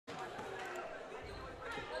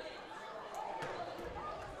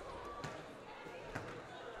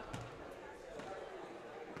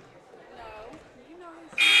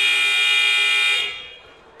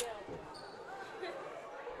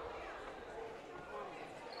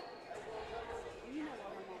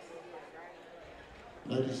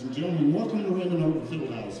Ladies and gentlemen, welcome to Raymond Over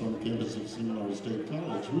Fieldhouse on the campus of Seminole State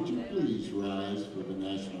College. Would you please rise for the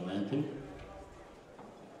national anthem?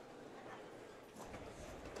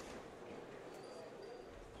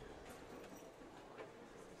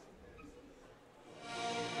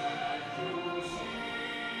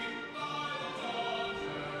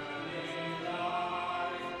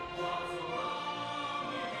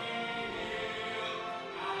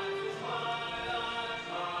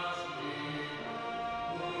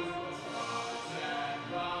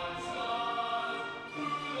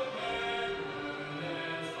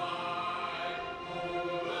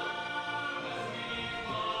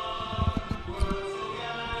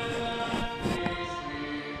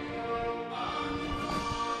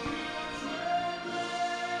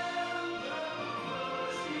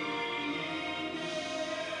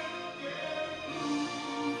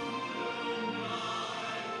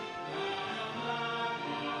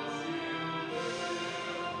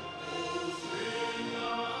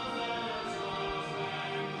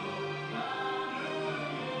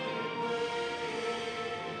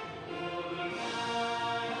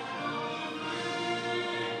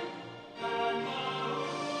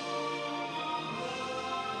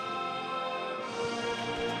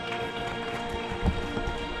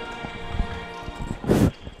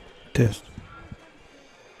 Test.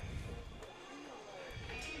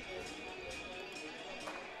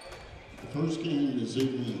 The first game this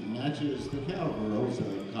evening matches the Cowgirls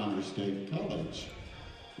at Connor State College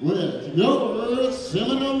with your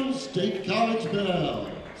Seminole State College Bells.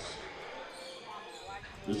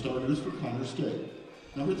 The starters for Connor State.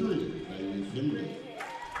 Number 3, Bailey Finley.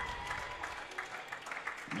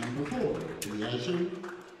 Number 4, Elijah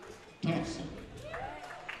Thompson.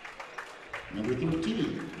 Number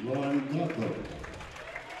 13, Lauren Gotthard.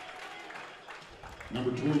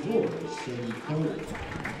 Number 24, Sadie Carter.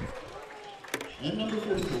 And number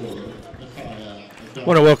 44, I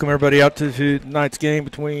want to welcome everybody out to tonight's game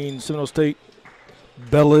between Seminole State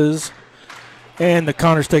Bellas and the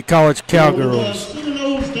Connor State College Cowgirls.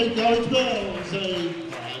 Seminole State College Bells, a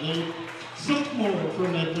 5'8" sophomore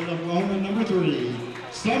from Edmond, Oklahoma, number 3,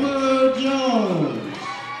 Summer Jones.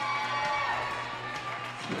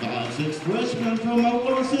 5'6" freshman from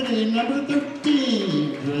Oklahoma City, number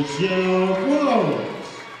 13, Trishelle Quarles.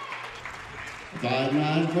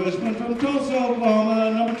 5'9" freshman from Tulsa, Oklahoma,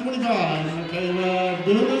 number 25, Michaela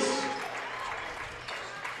Dumas.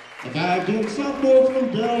 A 5'10" sophomore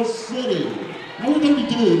from Del City, number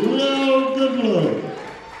 32, Will Goodlow.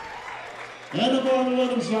 And a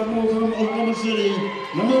 5'11" sophomore from Oklahoma City,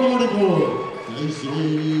 number 44,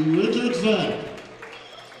 Casey Richardson.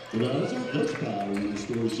 But as our coach power in the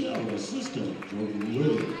story shell, assistant Jordan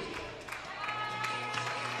Williams.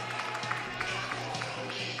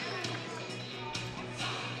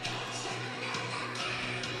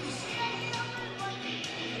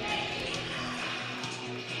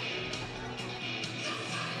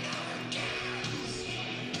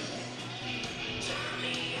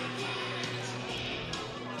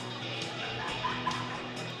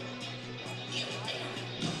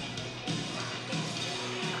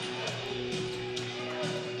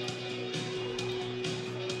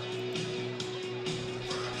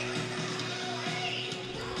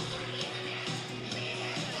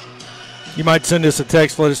 You might send us a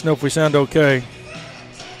text, let us know if we sound okay.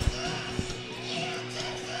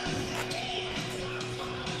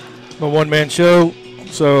 I'm a one-man show,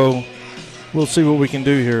 so we'll see what we can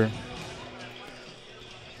do here.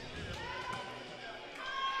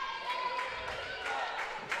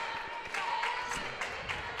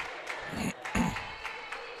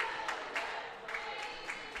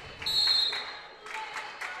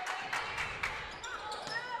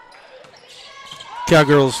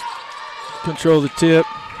 Cowgirls control the tip.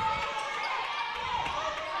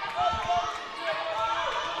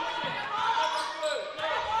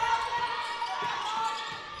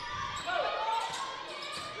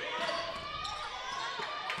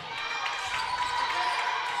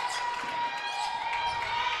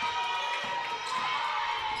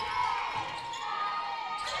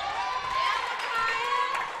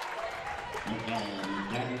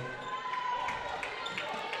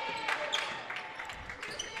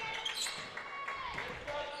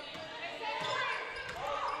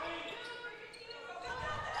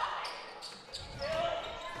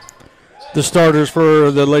 The starters for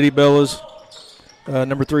the Lady Bellas,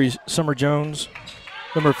 number 3, Summer Jones.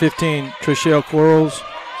 Number 15, Trishelle Quarles.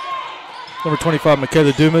 Number 25,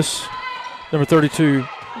 Michaela Dumas. Number 32,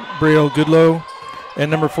 Brielle Goodlow. And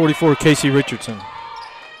number 44, Casey Richardson.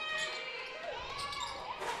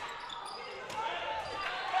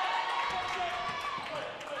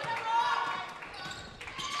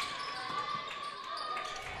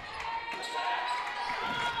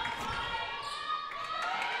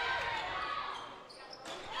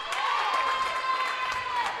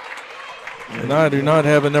 And I do not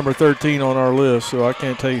have a number 13 on our list, so I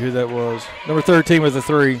can't tell you who that was. Number 13 with a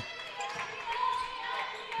 3.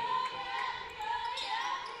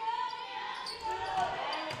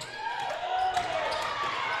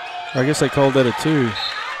 I guess they called that a 2.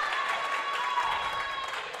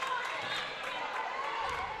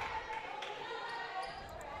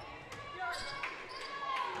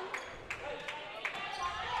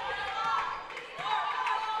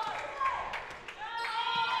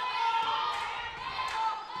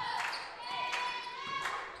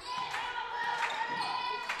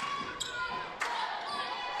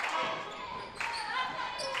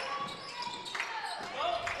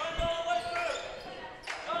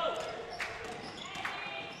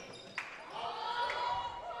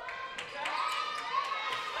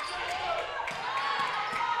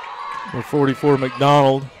 Number 44,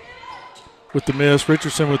 McDonald with the miss.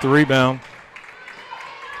 Richardson with the rebound.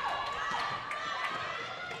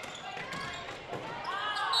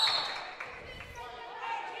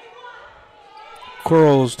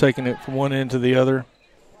 Quarles taking it from one end to the other.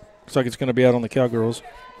 Looks like it's going to be out on the Cowgirls.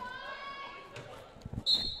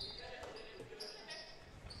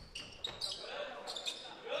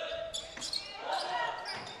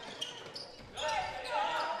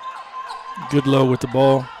 Goodlow with the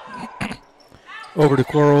ball. Over to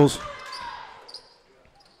Quarles.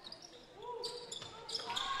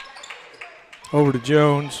 Over to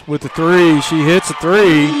Jones with the 3. She hits a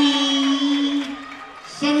 3.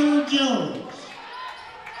 Senator Jones.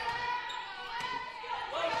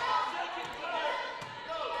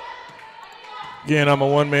 Again, I'm a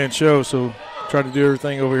one-man show, so try to do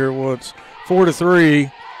everything over here at once.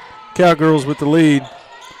 4-3. Cowgirls with the lead.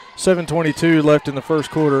 7:22 left in the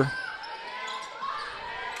first quarter.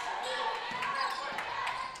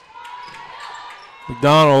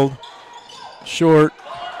 McDonald, short.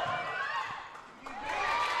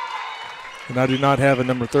 And I do not have a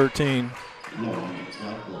number 13. No,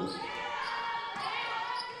 not close.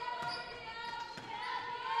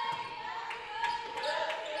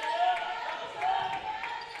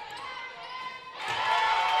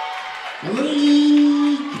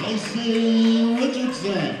 Casey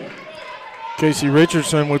Richardson. Casey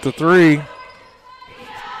Richardson with the 3.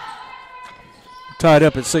 Tied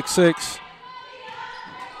up at 6-6.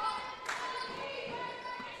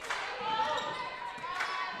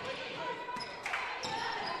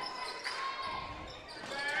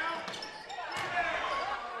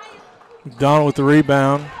 McDonald with the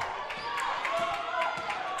rebound.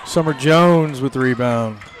 Summer Jones with the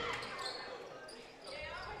rebound.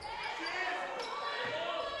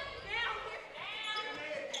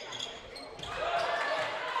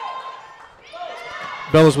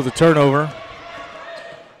 Bellas with a turnover.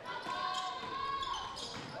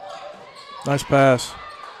 Nice pass.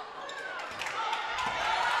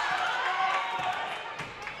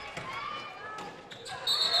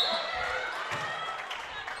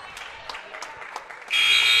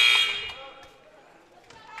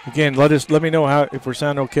 Again, let me know how if we're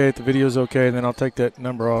sounding okay, if the video's okay, and then I'll take that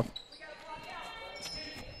number off.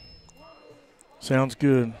 Sounds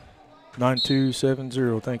good.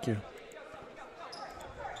 9270, thank you.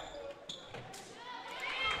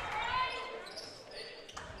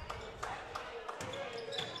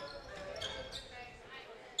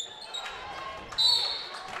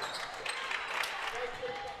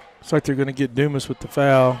 Looks like they're going to get Dumas with the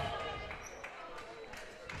foul.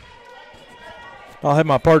 I'll have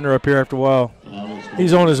my partner up here after a while.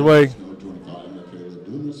 He's on his way.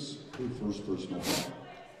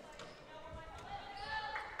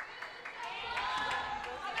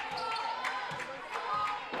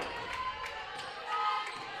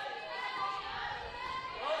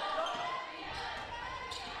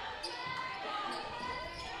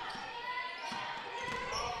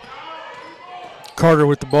 Carter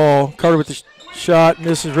with the ball. Carter with the shot.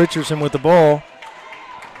 Misses. Richardson with the ball.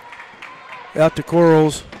 Out to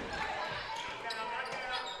Quarles.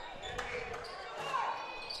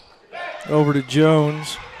 Over to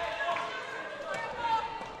Jones.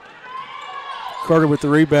 Carter with the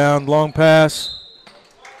rebound. Long pass.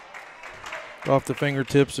 Off the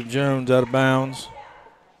fingertips of Jones, out of bounds.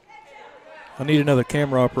 I need another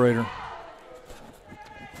camera operator.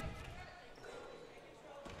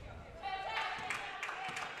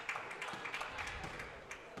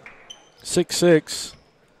 Six.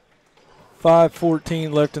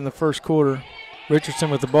 5:14 left in the first quarter. Richardson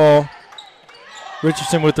with the ball.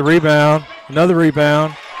 Richardson with the rebound. Another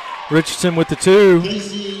rebound. Richardson with the 2.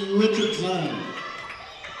 Casey Richardson.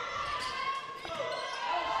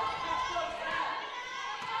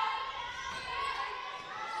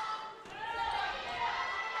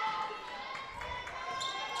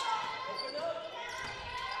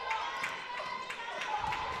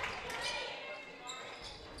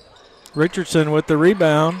 Richardson with the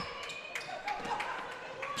rebound.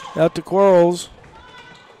 Out to Quarles.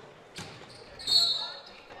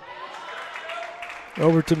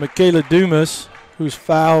 Over to Michaela Dumas, who's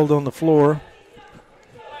fouled on the floor.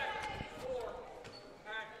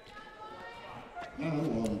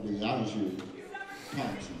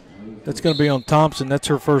 That's going to be on Thompson. That's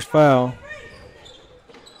her first foul.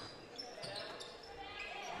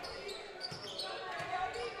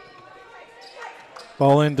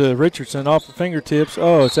 Ball into Richardson off the fingertips.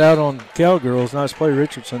 Oh, it's out on Cowgirls. Nice play,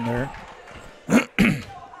 Richardson there.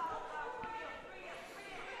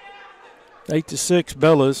 8-6,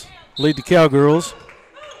 Bellas lead the Cowgirls.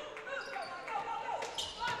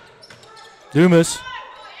 Dumas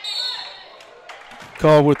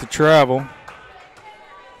called with the travel.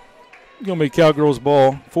 Going to be Cowgirls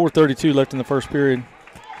ball. 4:32 left in the first period.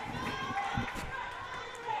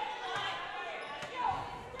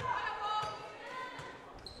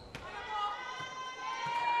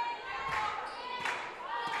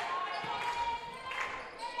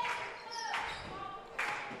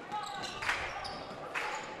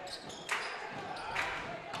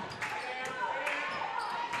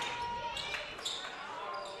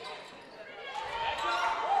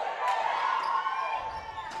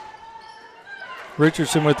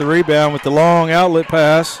 Richardson with the rebound with the long outlet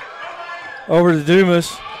pass over to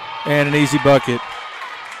Dumas and an easy bucket.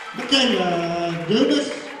 Michaela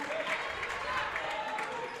Dumas.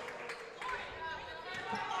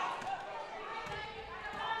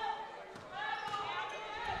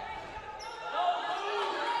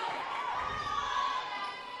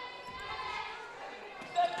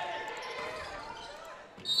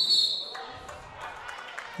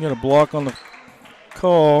 Got a block on the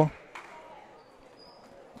call.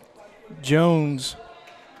 Jones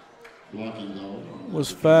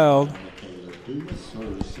was fouled. Hey,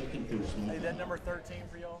 that number 13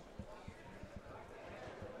 for y'all?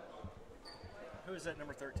 Who is that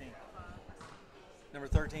number 13? Number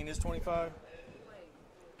 13 is 25?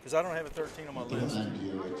 Because I don't have a 13 on my list.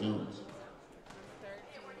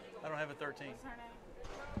 I don't have a 13.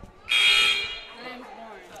 Her name's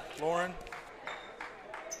Lauren?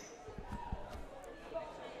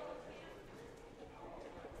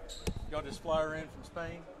 Y'all just fly her in from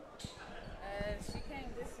Spain? She came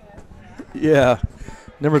this semester. Yeah.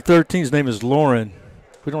 Number 13's name is Lauren.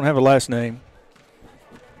 We don't have a last name.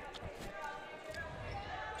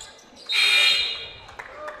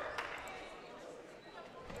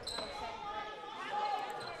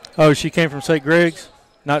 Oh, she came from St. Greg's,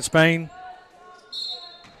 not Spain.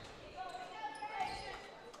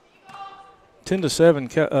 10-7,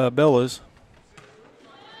 Bellas.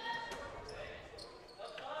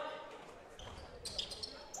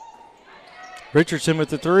 Richardson with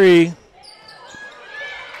the three.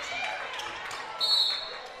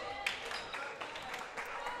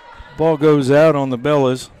 Ball goes out on the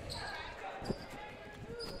Bellas.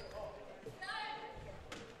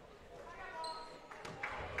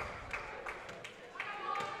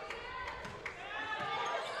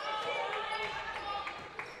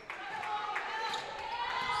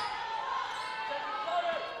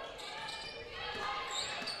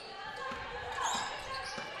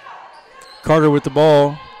 Carter with the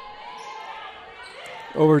ball.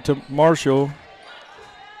 Over to Marshall.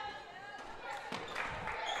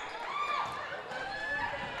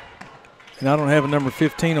 And I don't have a number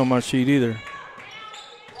 15 on my sheet either.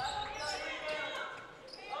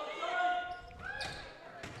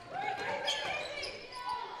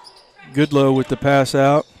 Goodlow with the pass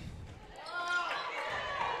out.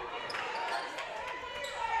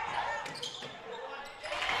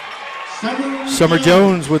 Summer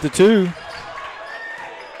Jones with the two.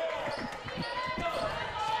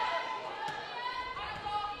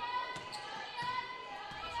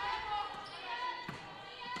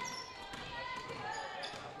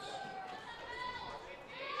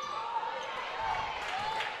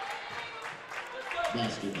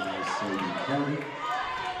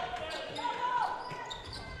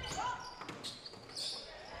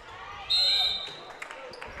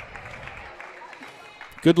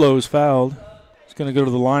 Goodlow is fouled. He's going to go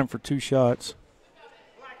to the line for two shots.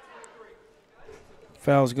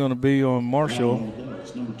 Foul's going to be on Marshall.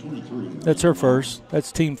 That's her first.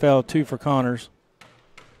 That's team foul 2 for Connors.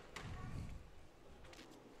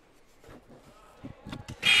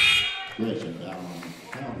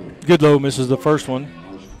 Goodlow misses the first one.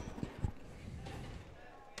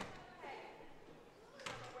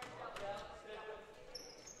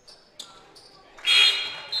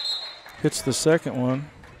 Hits the second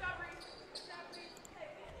one.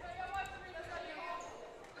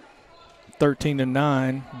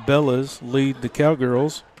 (13-9). Bellas lead the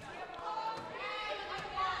Cowgirls.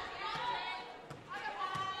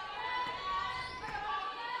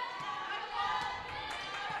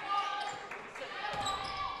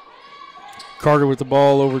 Carter with the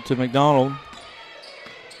ball over to McDonald.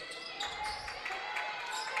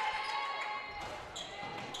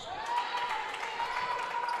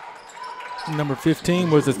 Number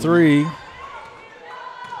 15 with a 3.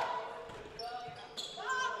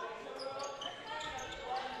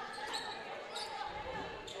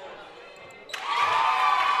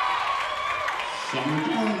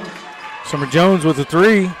 Summer Jones with a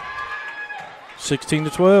 3.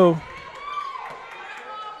 16-12.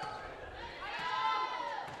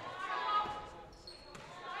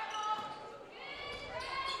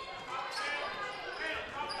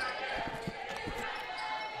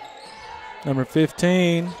 Number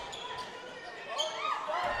 15.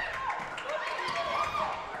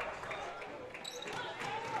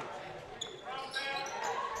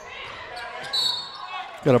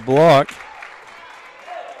 Got a block.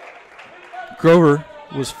 Grover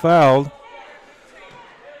was fouled.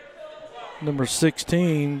 Number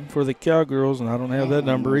 16 for the Cowgirls, and I don't have that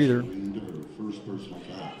number either. First personal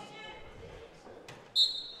foul.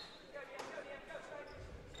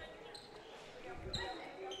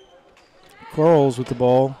 Quarles with the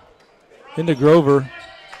ball. Into Grover.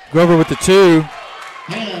 Grover with the 2.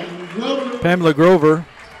 Pamela Grover.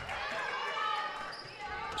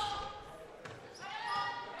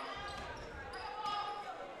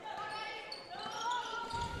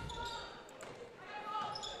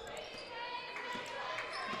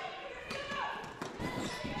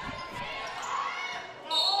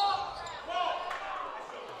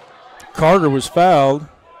 Carter was fouled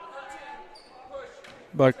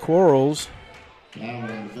by Quarles.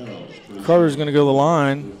 Carter's going to go to the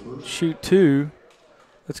line, shoot 2.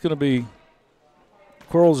 That's going to be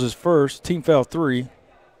Quarles' first, team foul 3.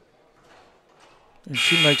 And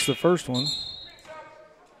she makes the first one.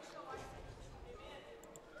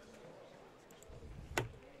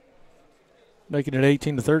 Making it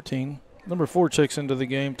 18-13. Number 4 checks into the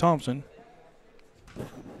game, Thompson.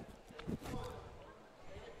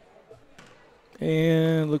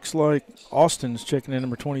 And looks like Austin's checking in,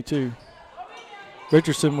 number 22.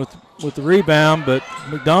 Richardson with the rebound, but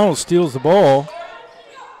McDonald steals the ball.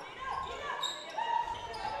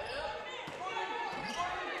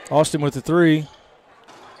 Austin with the 3.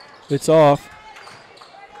 It's off.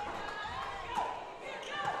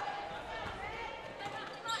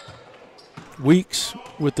 Weeks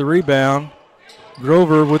with the rebound.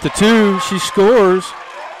 Grover with the 2. She scores.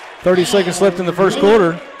 30 seconds left in the first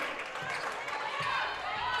quarter.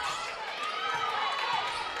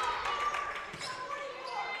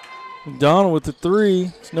 McDonald with the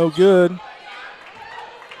 3. It's no good.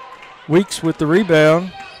 Weeks with the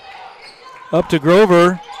rebound. Up to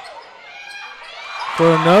Grover for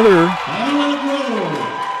another.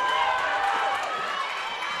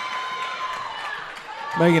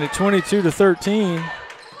 Making it 22-13.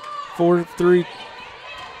 4-3.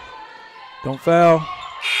 Don't foul.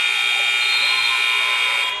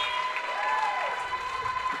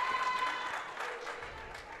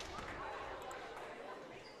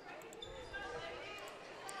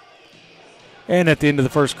 And at the end of the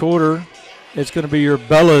first quarter, it's going to be your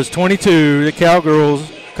Bellas 22, the Cowgirls,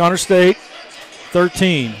 Connor State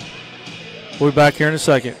 13. We'll be back here in a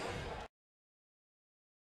second.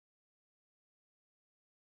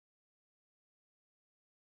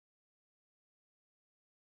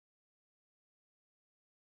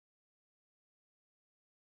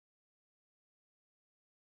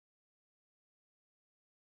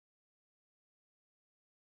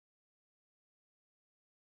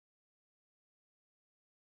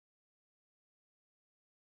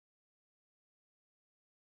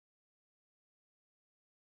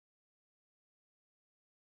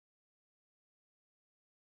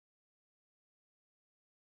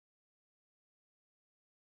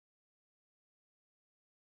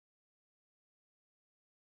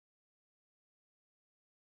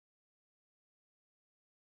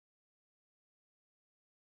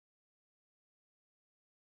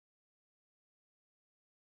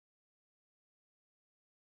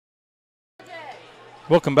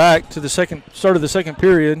 Welcome back to the start of the second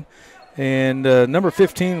period. And number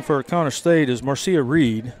 15 for Connor State is Marcia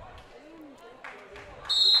Reed.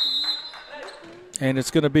 And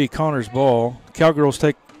it's going to be Connor's ball. Cowgirls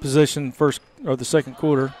take possession first of the second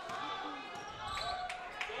quarter.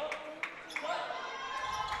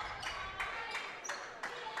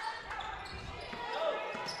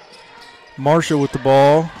 Marcia with the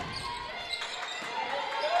ball.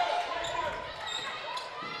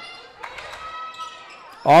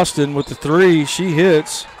 Austin with the 3. She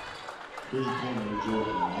hits.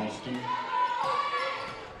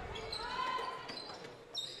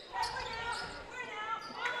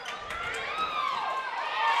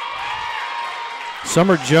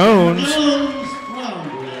 Summer Jones.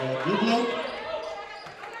 Good luck.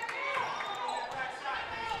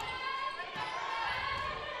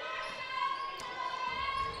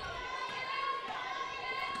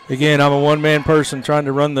 Again, I'm a one-man person trying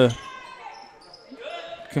to run the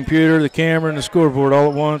computer, the camera, and the scoreboard all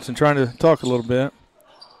at once and trying to talk a little bit.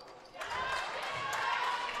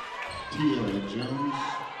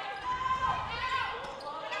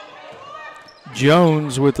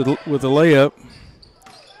 Jones with the layup.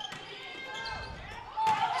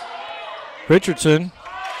 Richardson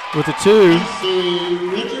with the 2.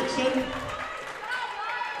 Richardson.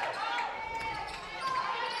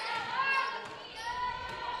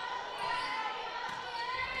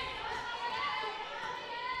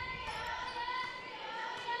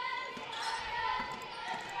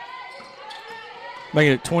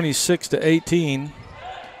 Making it 26-18.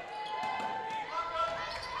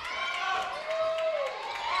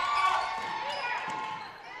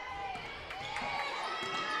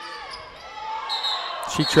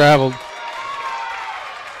 She traveled.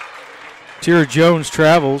 Tira Jones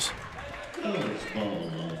travels.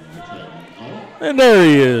 And there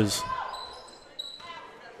he is.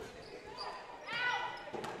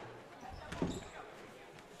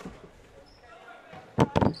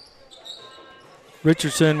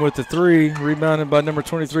 Richardson with the 3, rebounded by number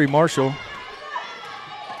 23, Marshall.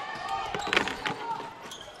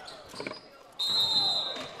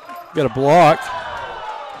 Got a block.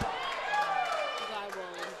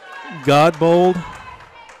 Godbold.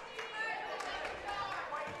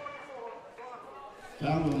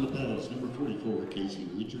 Foul on the Bells, number 44, Casey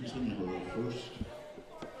Richardson, her first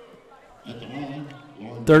at the line.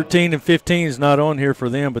 13 and 15 is not on here for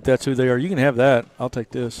them, but that's who they are. You can have that. I'll take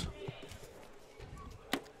this.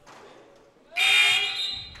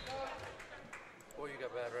 Boy, you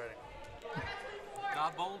got bad writing.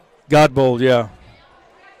 Godbold? Godbold, yeah.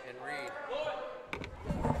 And Reed.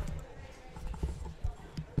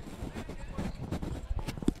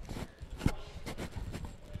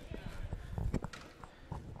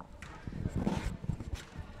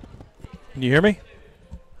 Can you hear me?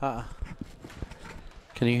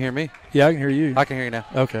 Can you hear me? Yeah, I can hear you. I can hear you now.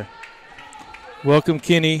 Okay. Welcome,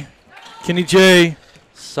 Kenny. Kenny J.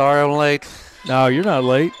 Sorry I'm late. No, you're not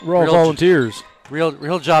late. We're all Real volunteers.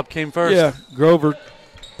 Real job came first. Yeah, Grover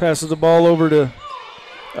passes the ball over to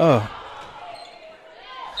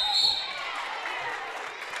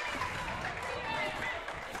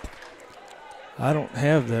I don't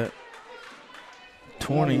have that.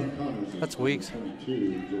 20. That's Weeks.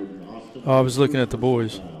 Oh, I was looking at the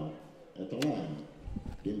boys. At the line,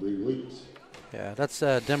 Denbury Weeks. Yeah, that's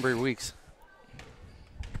Denbury Weeks.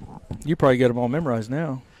 You probably got them all memorized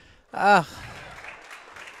now. I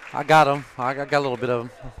got them. I got a little bit of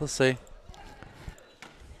them. Let's see.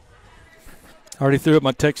 I already threw up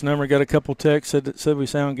my text number. Got a couple texts said we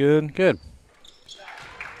sound good. Good.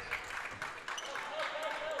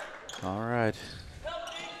 All right.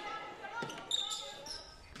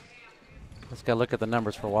 Let's go look at the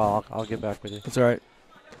numbers for a while. I'll get back with you. That's all right.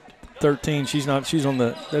 13. She's on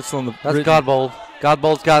the. That's on the. That's Godbold.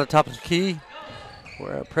 Godbold's got it top of the key.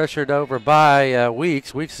 We're pressured over by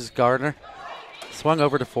Weeks. Weeks is Gardner. Swung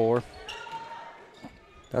over to 4.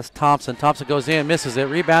 That's Thompson. Thompson goes in, misses it.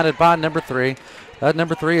 Rebounded by number 3. That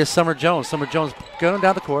number 3 is Summer Jones. Summer Jones going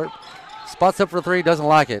down the court. Spots up for 3, doesn't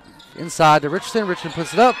like it. Inside to Richardson. Richardson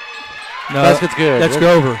puts it up. No, basket's good. That's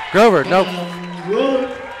Grover. Grover, nope.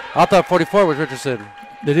 I thought 44 was Richardson.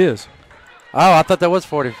 It is. Oh, I thought that was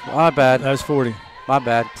 40. My bad. That's 40. My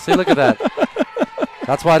bad. See, look at that.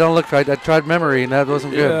 That's why I don't look right. I tried memory, and that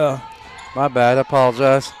wasn't good. Yeah. My bad. I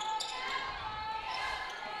apologize.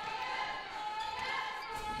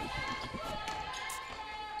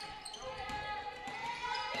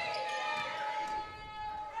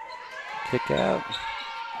 Kick out.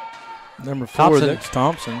 Number 4, Thompson. that's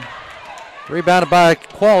Thompson. Rebounded by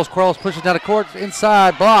Qualls. Qualls pushes down the court.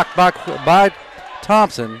 Inside. Blocked by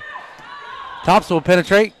Thompson. Thompson will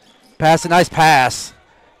penetrate. Pass a nice pass.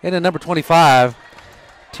 Into number 25,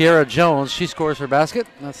 Tiara Jones. She scores her basket.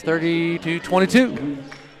 That's 30-22.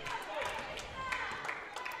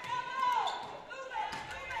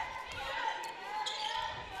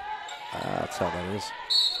 That's how that is.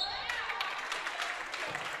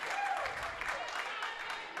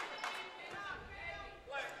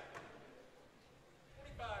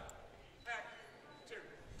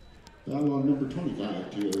 Foul on number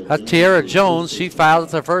 25, That's Tiara Jones. She fouled.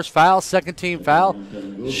 It's her first foul, second team foul.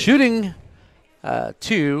 Shooting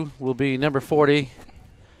 2 will be number 40,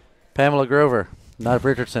 Pamela Grover, not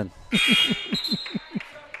Richardson.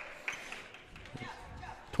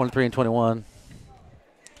 23 and 21.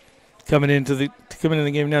 Coming into Coming in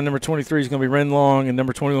the game now, number 23 is going to be Ren Long, and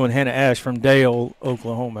number 21, Hannah Ash from Dale,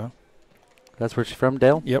 Oklahoma. That's where she's from,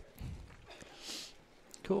 Dale? Yep.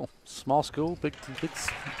 Cool. Small school, big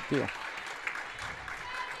deal.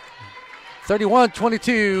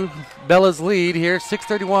 31-22, Bella's lead here.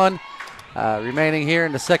 6:31 remaining here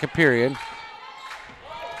in the second period.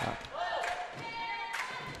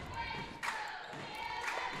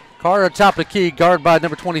 Carter on top of the key, guarded by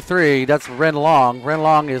number 23. That's Ren Long. Ren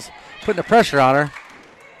Long is putting the pressure on her.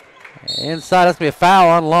 Inside, that's going to be a foul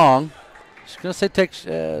on Long. She's going to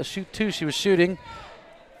say shoot two. She was shooting.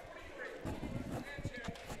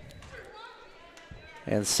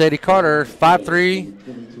 And Sadie Carter,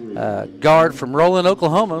 5'3", guard from Roland,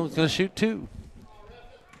 Oklahoma, is going to shoot two.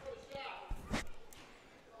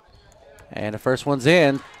 And the first one's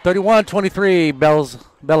in. 31-23,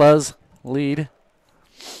 Bella's lead.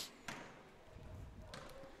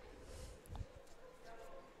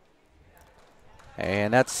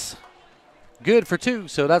 And that's good for two.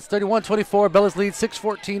 So that's 31-24. Bella's lead,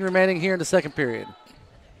 6:14 remaining here in the second period.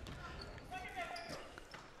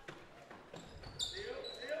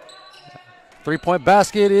 Three-point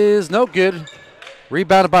basket is no good.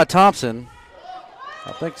 Rebounded by Thompson.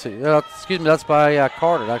 I think so. Excuse me, that's by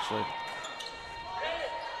Carter, actually.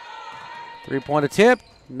 Three-point attempt,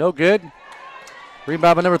 no good.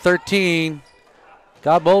 Rebound by number 13.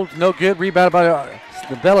 Godbold, no good. Rebounded by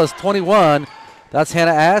the Bellas, 21. That's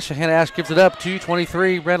Hannah Ash. Hannah Ash gives it up to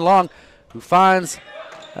 23, Ren Long, who finds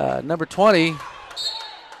number 20,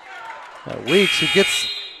 Weeks, who gets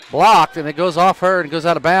blocked, and it goes off her and goes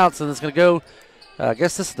out of bounds, and it's going to go, I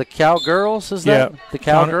guess this is the Cowgirls, is that? The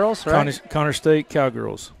Cowgirls, right? Connor State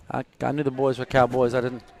Cowgirls. I knew the boys were Cowboys. I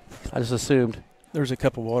just assumed. There's a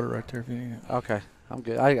cup of water right there if you need it. Okay, I'm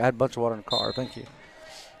good. I had a bunch of water in the car. Thank you.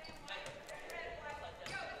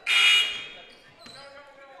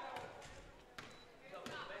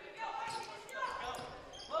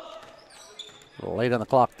 A little late on the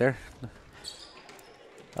clock there.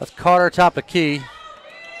 That's Carter top of key.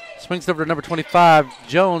 Swings it over to number 25,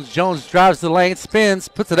 Jones. Jones drives the lane, spins,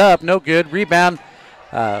 puts it up, no good. Rebound.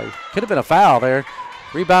 Could have been a foul there.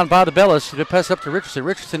 Rebound by the Bellas. She's going to pass up to Richardson.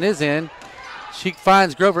 Richardson is in. She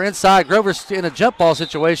finds Grover inside. Grover's in a jump ball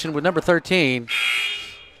situation with number 13.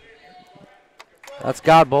 That's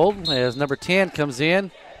Godbold as number 10 comes in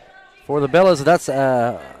for the Bellas. That's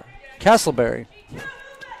Castleberry.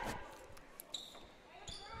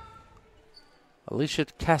 Alicia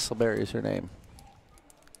Castleberry is her name.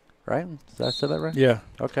 Right? Did I say that right? Yeah.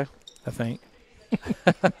 Okay. I think.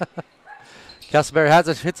 Castleberry has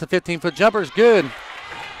it, hits the 15-foot jumper. It's good.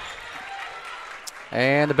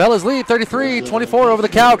 And the Bellas lead 33-24 over the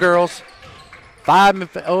Cowgirls.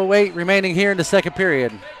 5:08 remaining here in the second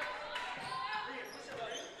period.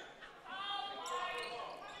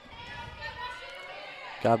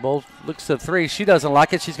 Godbold looks to the three. She doesn't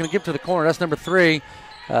like it. She's going to give it to the corner. That's number 3.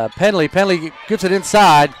 Penley. Penley gives it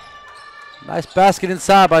inside. Nice basket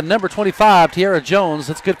inside by number 25, Tiara Jones.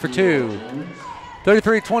 That's good for 2.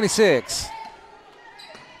 33-26.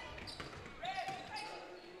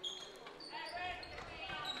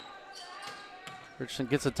 Richardson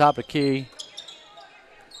gets the top of key.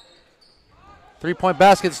 3-point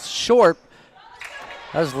basket's short.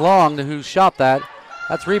 That's Long who shot that.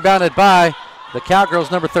 That's rebounded by the Cowgirls,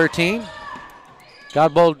 number 13.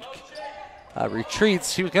 Godbold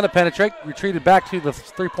retreats. She was going to penetrate, retreated back to the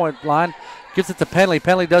 3-point line. Gives it to Penley.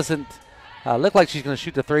 Penley doesn't look like she's going to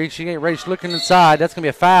shoot the 3. She ain't ready. She's looking inside. That's going to be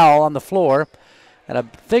a foul on the floor. And I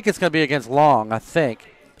think it's going to be against Long, I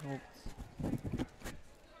think.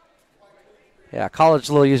 Yeah, college is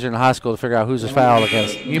a little easier than high school to figure out who's a foul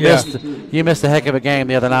against. You missed a heck of a game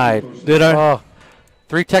the other night. Did I? Oh,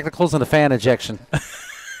 3 technicals and a fan ejection.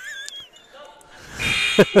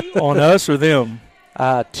 On us or them?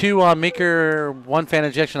 2 on Meeker, 1 fan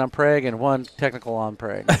ejection on Prague, and 1 technical on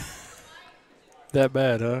Prague. That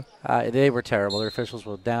bad, huh? They were terrible. Their officials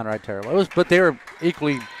were downright terrible. But they were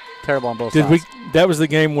equally terrible on both sides. That was the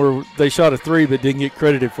game where they shot a 3 but didn't get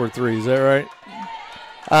credited for a 3. Is that right?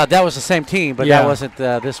 That was the same team, but that wasn't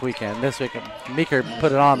this weekend. This weekend, Meeker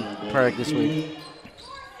put it on Prague this week.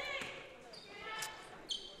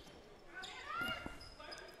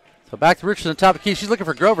 So back to Richardson, top of the key. She's looking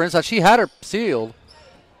for Grover inside. She had her sealed.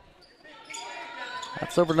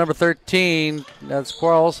 That's over number 13. That's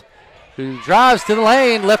Quarles, who drives to the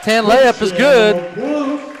lane. Left-hand layup is good.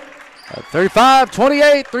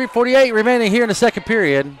 35-28, 3:48 remaining here in the second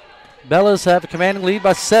period. Bellas have a commanding lead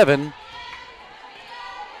by 7.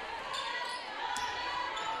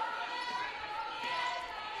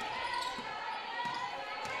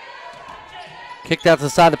 Kicked out to the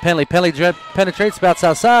side to Penley. Penley penetrates, bouts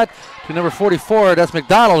outside to number 44. That's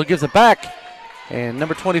McDonald who gives it back. And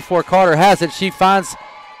number 24, Carter, has it. She finds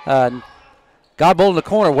Godbold in the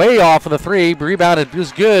corner, way off of the three. Rebounded,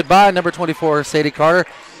 was good by number 24, Sadie Carter.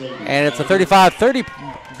 And it's a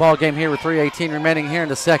 35-30 ball game here with 3:18 remaining here in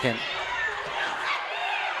the second.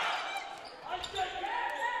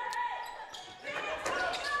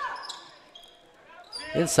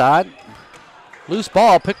 Inside. Loose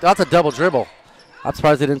ball, that's a double dribble. I'm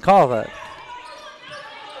surprised they didn't call that.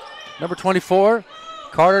 Number 24,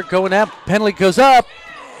 Carter going up. Penley goes up,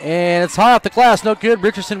 and it's high off the glass. No good.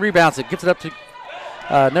 Richardson rebounds it. Gives it up to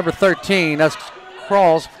number 13. That's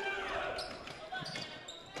Crawls.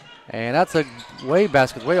 And that's a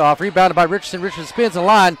basket, way off. Rebounded by Richardson. Richardson spins the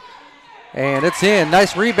line, and it's in.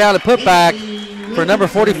 Nice rebound and putback for number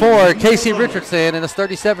 44, Casey Richardson, and it's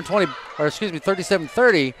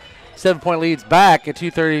 37-30. 7-point leads back at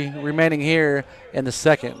 2:30 remaining here in the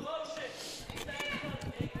second.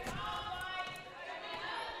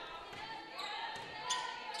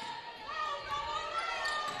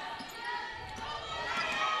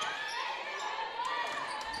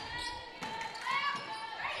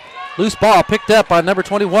 Loose ball picked up by number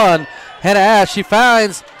 21, Hannah Ash. She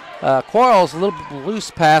finds Quarles, a little loose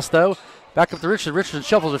pass though. Back up to Richardson. Richardson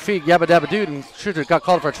shuffles her feet. Yabba dabba dude, and Shooter got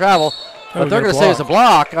called for a travel. But they're going to say it's a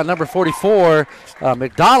block on number 44,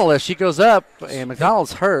 McDonald, as she goes up, and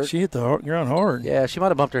McDonald's hurt. She hit the ground hard. Yeah, she might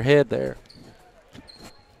have bumped her head there.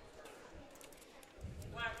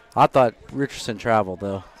 I thought Richardson traveled,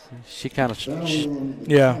 though. She kind of,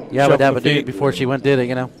 yeah, but have a dude before she did it,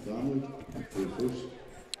 you know.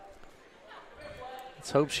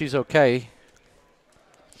 Let's hope she's okay.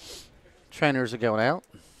 Trainers are going out.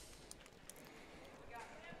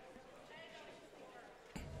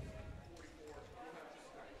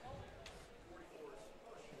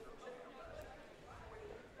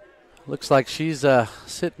 Looks like she's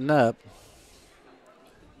sitting up.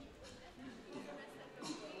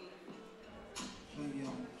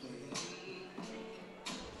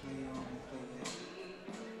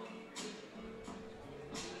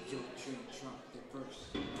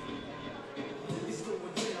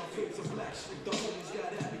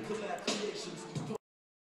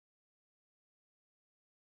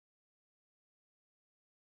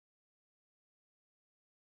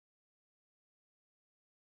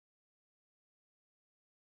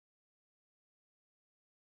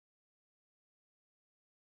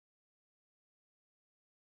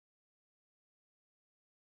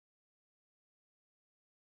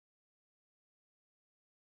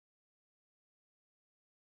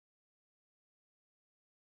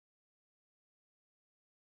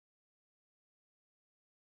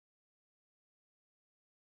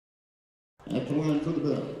 At the line for the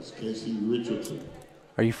Bells, Casey Richardson.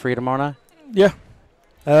 Are you free tomorrow night? Yeah.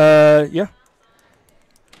 Yeah.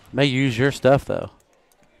 May use your stuff, though.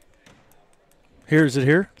 Is it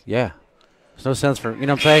here? Yeah. There's no sense for, you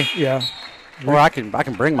know what I'm saying? Yeah. Or I can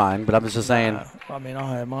bring mine, but I'm just saying. I mean,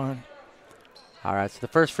 I'll have mine. All right, so the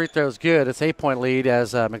first free throw is good. It's 8-point lead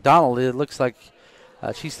as McDonald, it looks like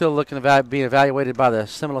she's still looking at being evaluated by the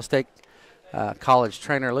Seminole State College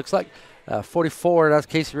trainer. It looks like 44, that's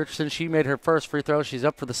Casey Richardson. She made her first free throw. She's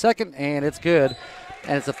up for the second, and it's good.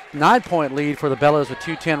 And it's a 9-point lead for the Bellows with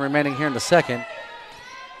 2:10 remaining here in the second.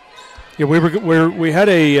 Yeah, we had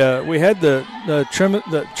the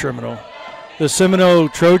Seminole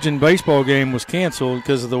Trojan baseball game was canceled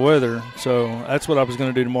because of the weather. So that's what I was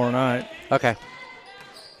going to do tomorrow night. Okay.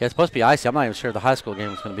 Yeah, it's supposed to be icy. I'm not even sure if the high school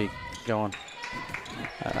game was going to be going.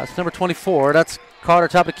 That's number 24. That's Carter,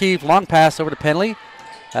 top of the key. Long pass over to Penley.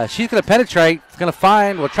 She's going to penetrate. Try to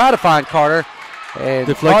find Carter. And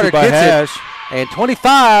deflected Carter by gets Hash. It. And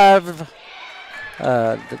 25.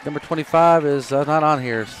 Number 25 is not on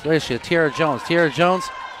here. There's she, Tiara Jones.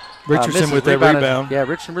 Richardson with that rebound. Yeah,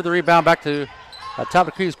 Richardson with the rebound back to top of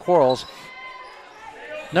the crease, Quarles.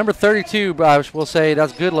 Number 32, we'll say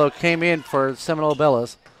that's Goodlow, came in for Seminole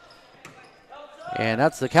Bellas. And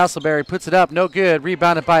that's the Castleberry, puts it up, no good.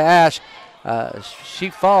 Rebounded by Ash. She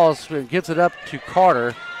falls and gives it up to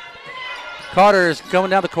Carter. Carter is going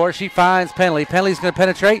down the court. She finds Penley. Penley's going to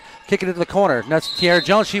penetrate, kick it into the corner. And that's Tiara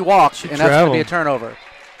Jones. She walks, and that's going to be a turnover.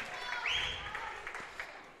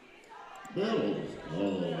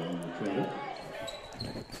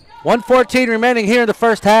 1:14 remaining here in the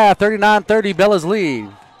first half. 39-30, Bella's lead.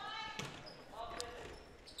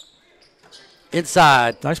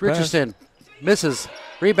 Inside, nice Richardson misses.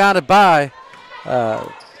 Rebounded by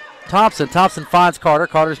Thompson. Thompson finds Carter.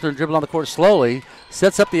 Carter's going to dribble on the court slowly.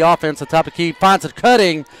 Sets up the offense at top of the key. Finds it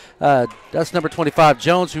cutting. That's number 25,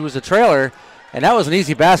 Jones, who was a trailer. And that was an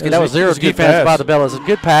easy basket. That was zero defense by the Bellas. A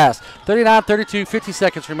good pass. 39-32, 50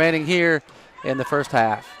 seconds remaining here in the first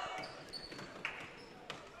half.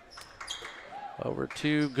 Over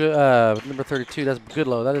to number 32. That's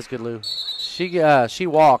Goodlow. That is Goodlow. She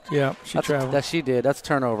walked. Yeah, she traveled. That she did. That's a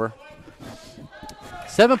turnover.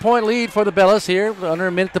 7-point lead for the Bellas here. Under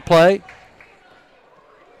a minute to play.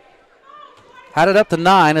 Had it up to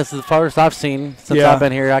 9. This is the first I've seen since I've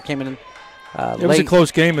been here. I came in it was a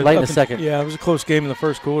close game. Late in the second. Yeah, it was a close game in the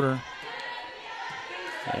first quarter.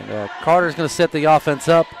 And Carter's going to set the offense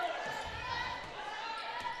up.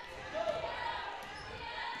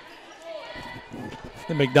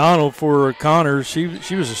 And McDonald for Connors, she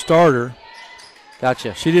was a starter.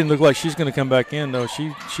 Gotcha. She didn't look like she's going to come back in, though.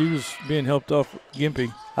 She was being helped off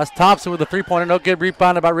Gimpy. That's Thompson with a three-pointer. No good.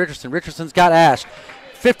 Rebounded by Richardson. Richardson's got Ash.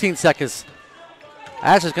 15 seconds.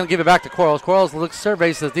 Ash is going to give it back to Quarles. Quarles looks,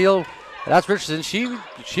 surveys the deal. That's Richardson.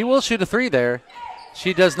 She will shoot a three there.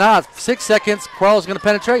 She does not. 6 seconds. Quarles is going to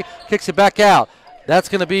penetrate. Kicks it back out. That's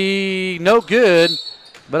going to be no good.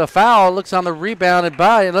 But a foul looks on the rebounded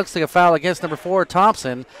by. It looks like a foul against number 4,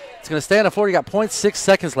 Thompson. It's going to stay on the floor. You got 0.6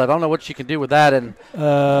 seconds left. I don't know what you can do with that. And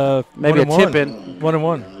maybe a tip in.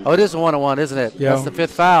 1-1. Oh, it is a 1-1, isn't it? Yeah. That's the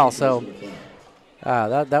 5th foul. So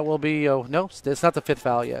that will be. Oh no, it's not the 5th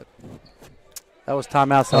foul yet. That was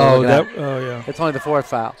timeout. Oh yeah. It's only the 4th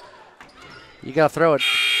foul. You got to throw it.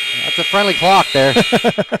 That's a friendly clock there.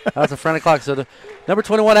 That's a friendly clock. So the number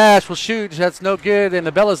 21 Ash will shoot. That's no good. And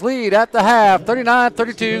the Bellas lead at the half,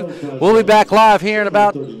 39-32. We'll be back live here in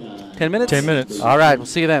about 10 minutes. 10 minutes. All right. We'll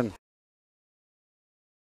see you then.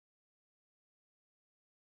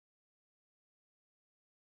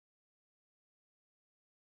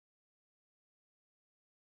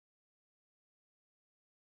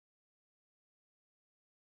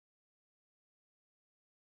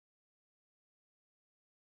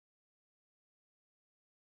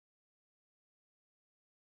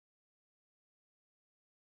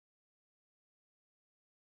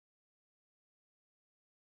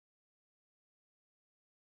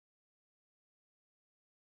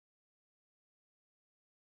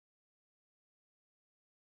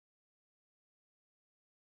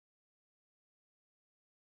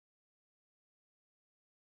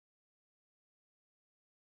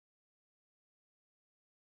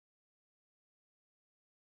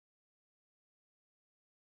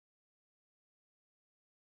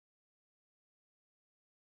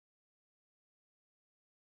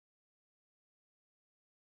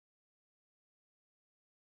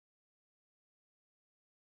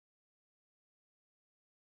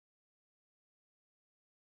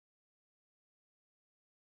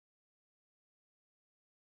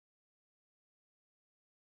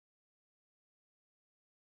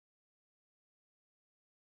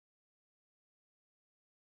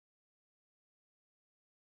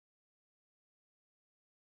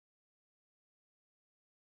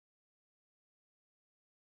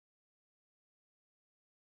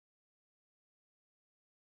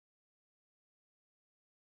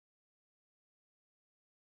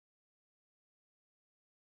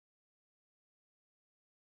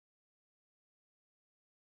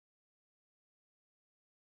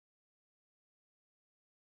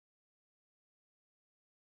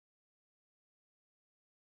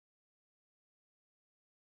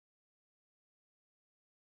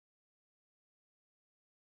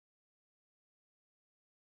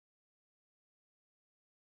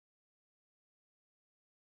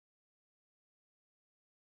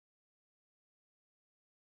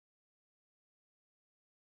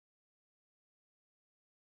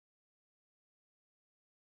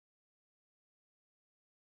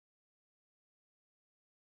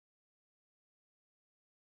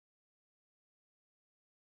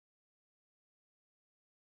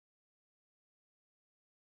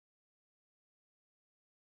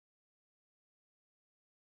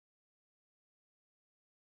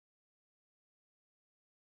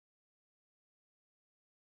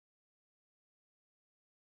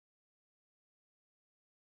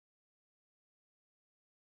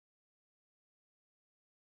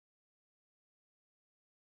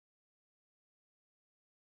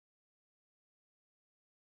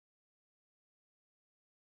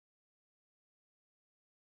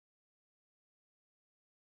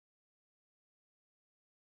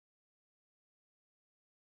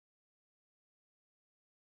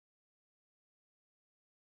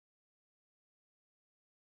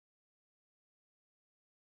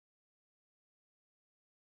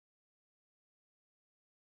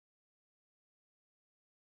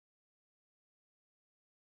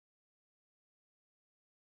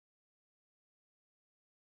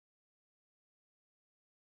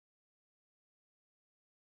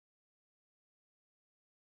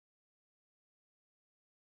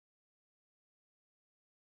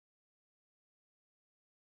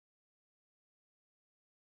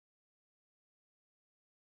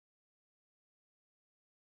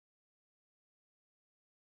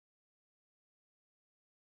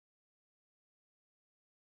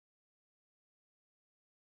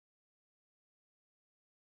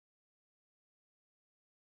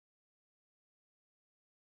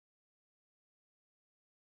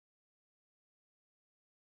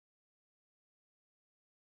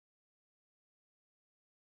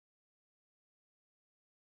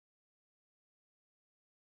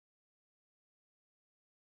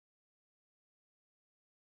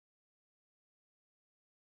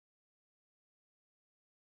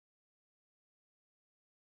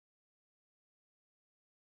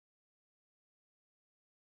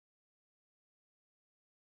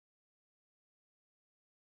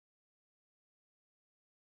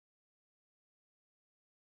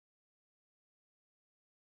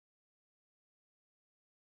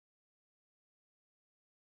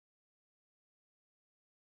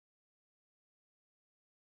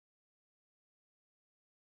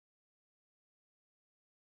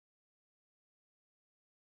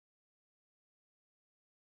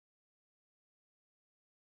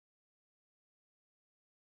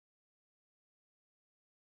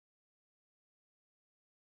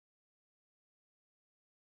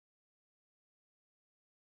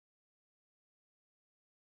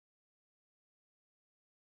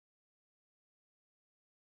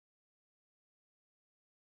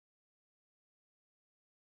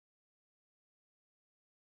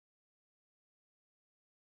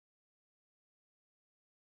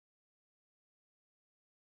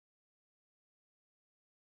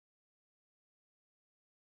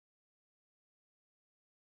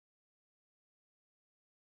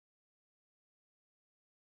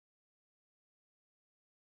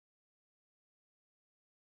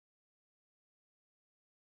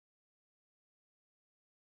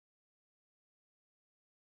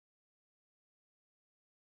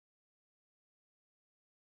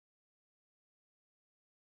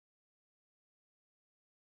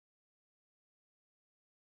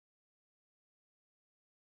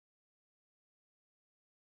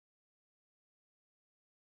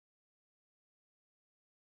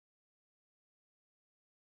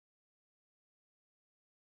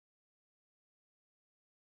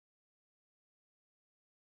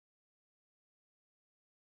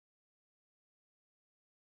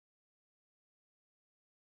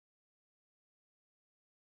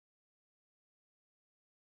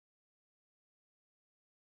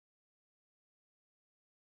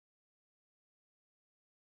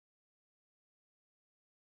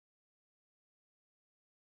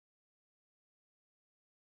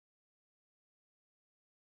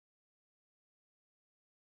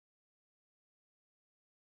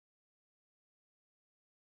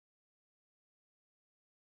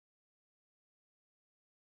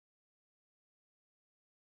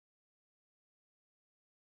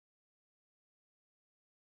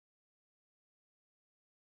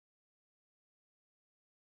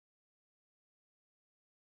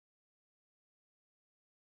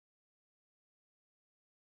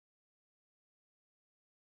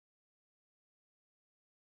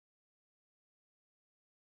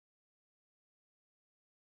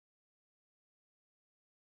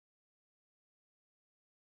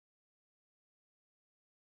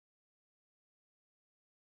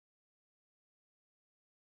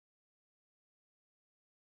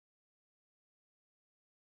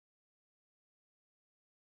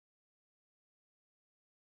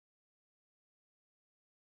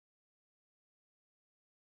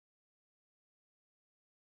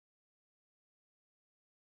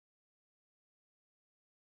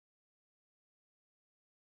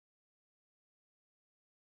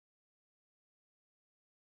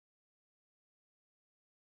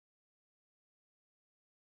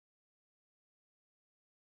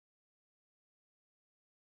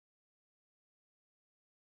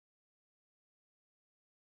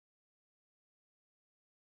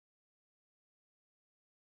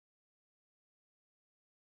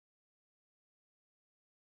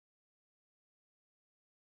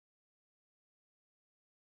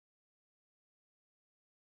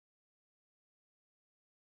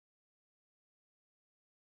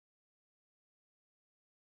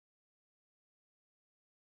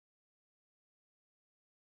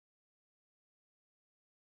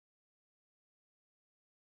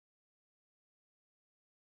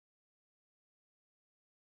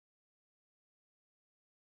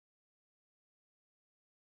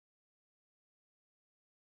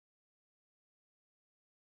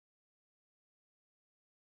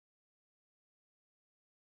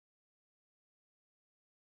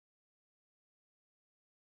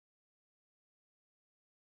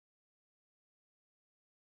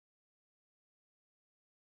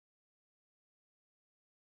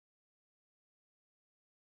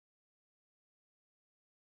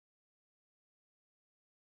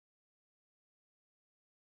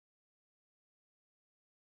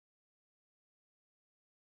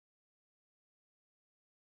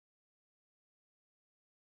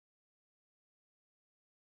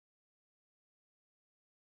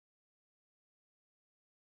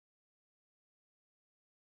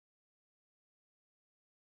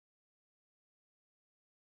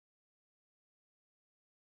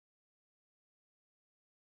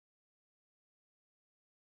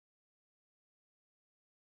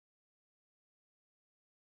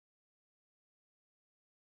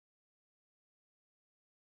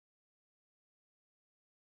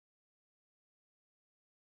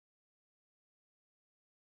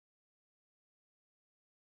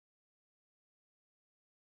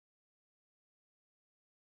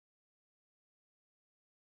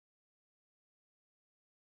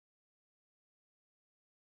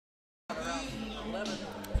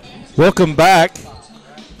 Welcome back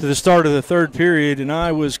to the start of the third period, and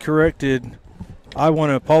I was corrected. I want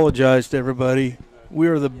to apologize to everybody. We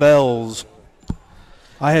are the Bells.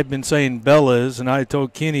 I had been saying Bellas, and I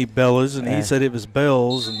told Kenny Bellas, and he said it was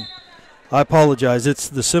Bells, and I apologize. It's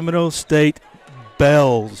the Seminole State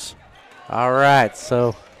Bells. All right,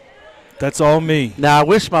 so that's all me. Now, I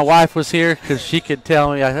wish my wife was here because she could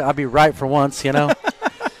tell me I'd be right for once, you know.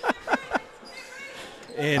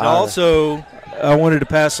 And also, I wanted to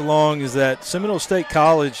pass along is that Seminole State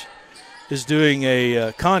College is doing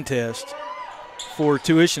a contest for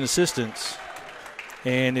tuition assistance.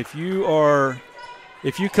 And if you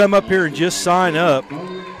come up here and just sign up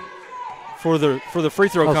for the free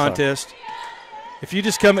throw contest, if you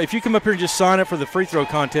come up here and just sign up for the free throw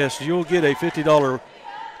contest, you'll get a $50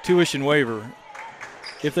 tuition waiver.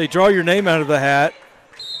 If they draw your name out of the hat,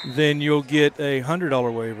 then you'll get a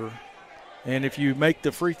 $100 waiver. And if you make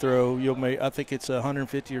the free throw, I think it's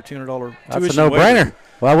 $150 or $200 tuition waiver. That's a no-brainer.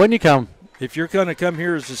 Why wouldn't you come? If you're going to come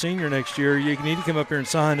here as a senior next year, you need to come up here and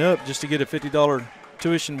sign up just to get a $50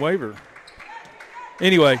 tuition waiver.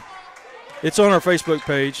 Anyway, it's on our Facebook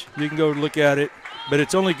page. You can go look at it, but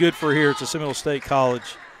it's only good for here. It's a Seminole State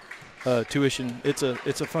College tuition. It's a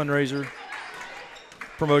fundraiser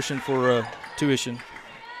promotion for tuition.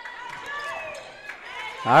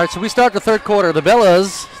 All right, so we start the third quarter. The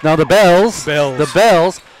Bells,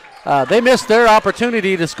 they missed their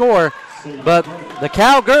opportunity to score, but the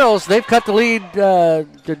Cowgirls, they've cut the lead,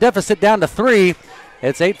 their deficit down to 3.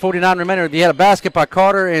 It's 8:49 remaining. They had a basket by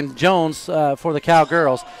Carter and Jones for the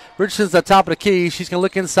Cowgirls. Richardson's at the top of the key. She's going to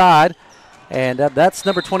look inside, and that's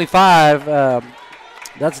number 25.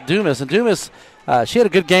 That's Dumas. And Dumas, she had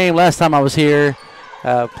a good game last time I was here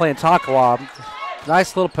playing Tonkawa.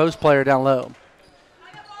 Nice little post player down low.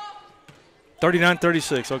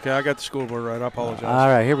 39-36. Okay, I got the scoreboard right. I apologize. All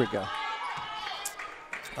right, here we go.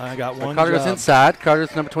 I got one. Carter goes inside.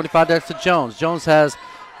 Carter's number 25 next to Jones. Jones has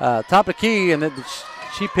top of the key, and then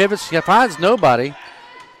she pivots. She finds nobody.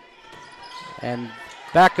 And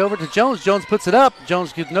back over to Jones. Jones puts it up.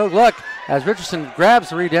 Jones gives no luck as Richardson grabs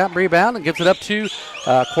the rebound and gives it up to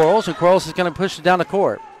Quarles, and Quarles is going to push it down the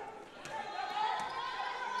court.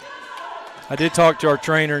 I did talk to our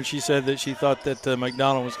trainer, and she said that she thought that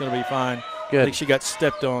McDonald was going to be fine. Good. I think she got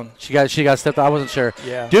stepped on. She got stepped on. I wasn't sure.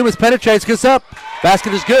 Yeah. Dumas penetrates, gets up.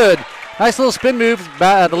 Basket is good. Nice little spin move.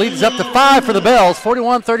 The lead is up to 5 for the Bells.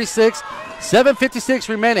 41-36. 7:56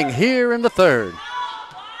 remaining here in the third.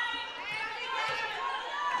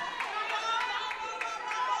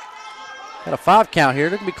 Got a 5 count here.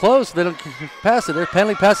 They can be close. They don't pass it. Their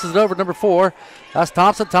penalty passes it over to number 4. That's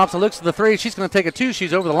Thompson. Thompson looks at the 3. She's going to take a 2.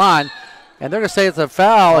 She's over the line. And they're going to say it's a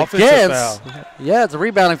foul against. Foul. Yeah, it's a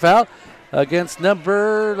rebounding foul against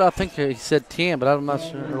number, I think he said 10, but I'm not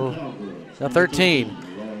sure. 13.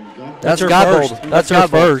 That's Godbold. That's her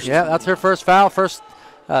first. Yeah, that's her first foul. First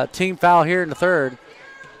team foul here in the third.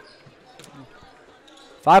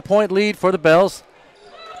 5-point lead for the Bells.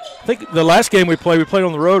 I think the last game we played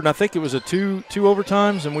on the road, and I think it was a two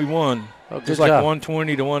overtimes, and we won. Oh, just like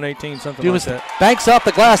 120 to 118, something like that. Banks off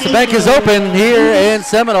the glass. The bank is open here in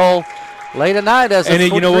Seminole late at night. As and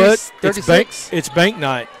you know what? 36. It's bank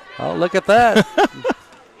night. Oh, look at that.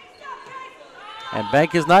 And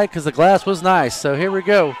bank is night because the glass was nice. So here we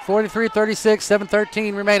go. 43-36,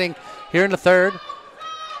 7:13 remaining here in the third.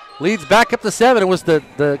 Leads back up to 7. It was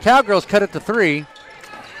the Cowgirls cut it to 3.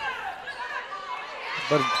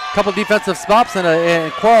 But a couple defensive stops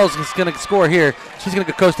and Quarles is going to score here. She's going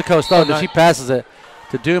to go coast to coast. Oh, she passes it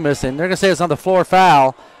to Dumas, and they're going to say it's on the floor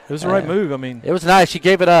foul. It was the right move. I mean, it was nice. She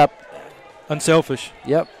gave it up. Unselfish.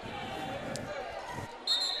 Yep.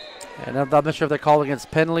 And I'm not sure if they called against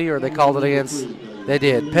Penley or they called it against. They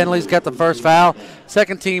did. Penley's got the first foul.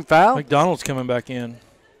 Second team foul. McDonald's coming back in.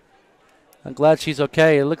 I'm glad she's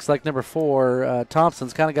okay. It looks like number 4,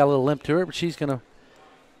 Thompson's kind of got a little limp to her, but she's going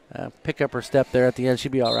to pick up her step there at the end.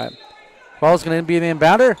 She'll be all right. Ball's going to be the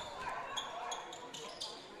inbounder.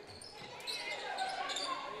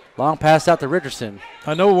 Long pass out to Richardson.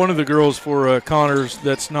 I know one of the girls for Connors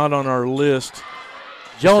that's not on our list.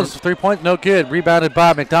 Jones, 3 points, no good. Rebounded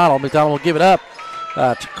by McDonald. McDonald will give it up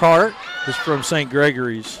to Carter. Is from St.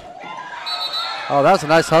 Gregory's. Oh, that was a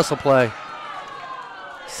nice hustle play.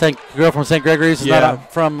 Girl from St. Gregory's is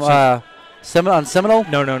not from Seminole?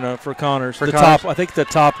 No, for Connors. For Connors. Top, I think the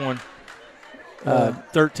top one.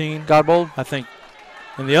 13. Godbold? I think.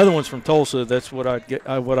 And the other one's from Tulsa. That's what I'd get.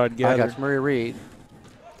 What I'd gather. I got Maria Reed.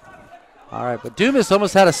 All right, but Dumas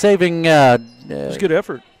almost had a saving. It was good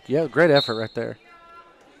effort. Yeah, great effort right there.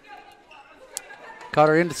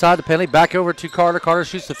 Carter inside the penalty. Back over to Carter. Carter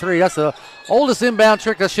shoots the 3. That's the oldest inbound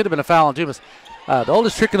trick. That should have been a foul on Dumas. The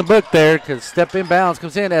oldest trick in the book there, because step inbounds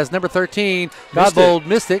comes in as number 13, Godbold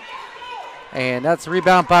missed it. And that's a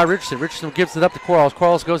rebound by Richardson. Richardson gives it up to Quarles.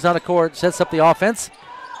 Quarles goes down the court, sets up the offense.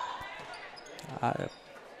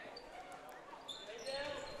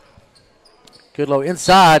 Good low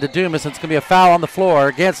inside to Dumas, and it's going to be a foul on the floor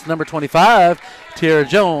against number 25, Tara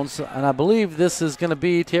Jones. And I believe this is going to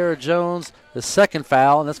be Tara Jones' the second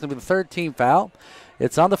foul, and that's going to be the third team foul.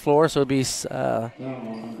 It's on the floor, so it'll be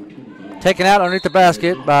taken out underneath the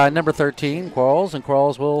basket by number 13, Quarles, and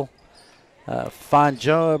Quarles will find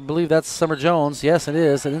Joe. I believe that's Summer Jones. Yes, it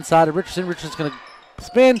is. And inside of Richardson. Richardson's going to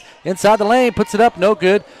spin inside the lane, puts it up, no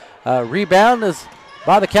good. Rebound is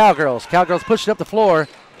by the Cowgirls. Cowgirls push it up the floor,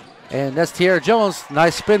 and that's Tierra Jones.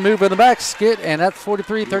 Nice spin move in the basket, and that's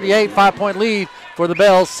 43-38, 5-point lead for the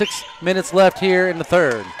Bells. 6 minutes left here in the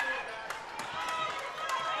third.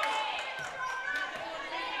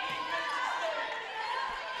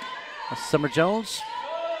 Summer Jones.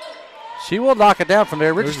 She will knock it down from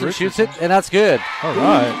there. Richardson shoots it, and that's good. All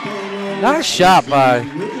right. Nice shot by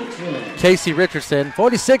Casey Richardson.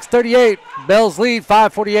 46-38. Bells lead.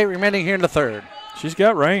 5:48 remaining here in the third. She's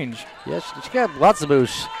got range. Yes, she got lots of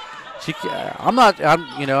moves. I'm not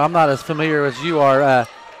as familiar as you are.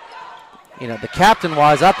 The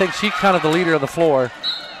captain-wise, I think she's kind of the leader of the floor.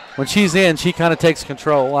 When she's in, she kind of takes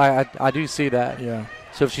control. I do see that. Yeah.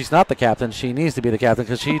 So if she's not the captain, she needs to be the captain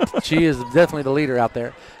because she is definitely the leader out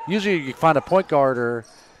there. Usually you find a point guard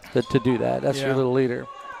to do that. That's your little leader.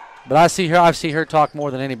 But I see her talk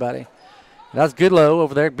more than anybody. And that's Goodlow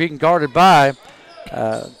over there being guarded by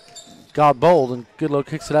Godbold, and Goodlow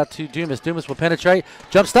kicks it out to Dumas. Dumas will penetrate.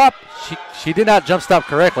 Jump stop. She did not jump stop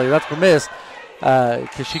correctly. That's a miss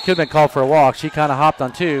because she could have been called for a walk. She kind of hopped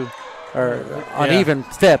on uneven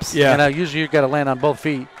steps. Yeah. And usually you've got to land on both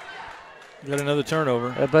feet. Got another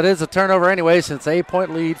turnover. But it's a turnover anyway, since it's an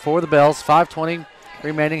 8-point lead for the Bells. 5:20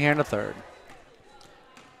 remaining here in the third.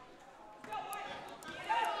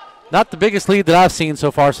 Not the biggest lead that I've seen so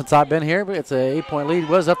far since I've been here, but it's an 8-point lead. It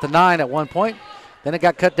was up to 9 at one point. Then it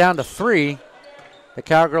got cut down to 3. The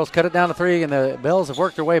Cowgirls cut it down to 3, and the Bells have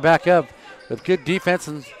worked their way back up with good defense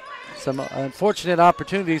and some unfortunate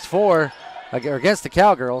opportunities against the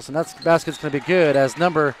Cowgirls. And that basket's going to be good as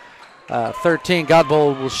number 13,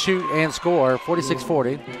 Godbold, will shoot and score.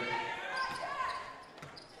 46-40.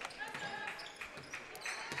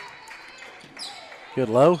 Good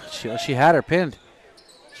low. She had her pinned.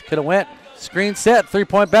 She could have went. Screen set.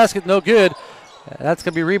 3-point basket. No good. That's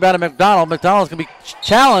going to be rebounded McDonald. McDonald's going to be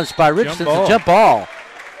challenged by Richardson to jump ball.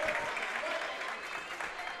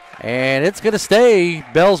 And it's going to stay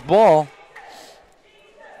Bell's ball.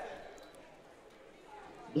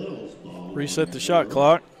 Reset the shot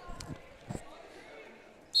clock.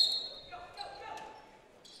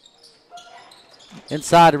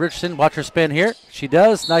 Inside to Richardson. Watch her spin here. She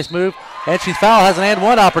does. Nice move. And she's fouled. Has an and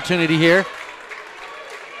one opportunity here.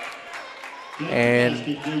 And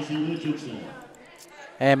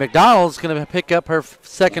McDonald's going to pick up her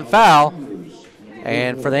second foul.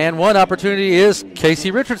 And for the and one opportunity is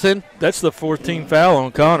Casey Richardson. That's the 14th foul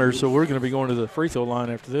on Connors, so we're going to be going to the free throw line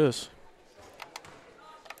after this.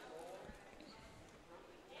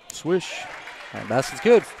 Swish. And basket's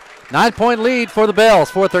good. 9-point lead for the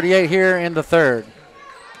Bells. 4:38 here in the third.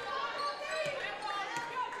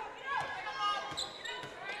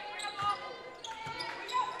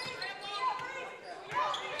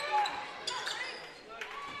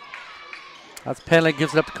 That's Penley,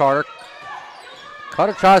 gives it up to Carter.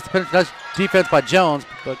 Carter tries to penetrate. Nice defense by Jones,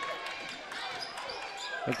 but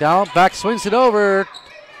McDonald back swings it over.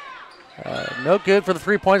 No good for the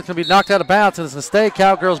 3-point. It's going to be knocked out of bounds, and it's going to stay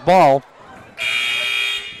Cowgirls ball.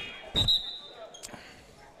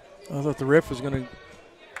 I thought the ref was going to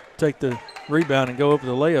take the rebound and go up to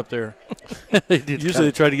the layup there. Usually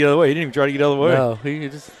they try to get out of the way. He didn't even try to get out of the way. No, he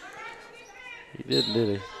didn't, did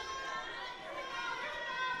he?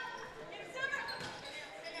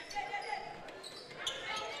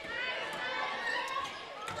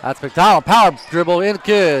 That's McDonald. Power dribble in.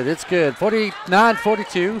 Good. It's good.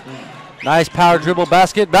 49-42. Nice power dribble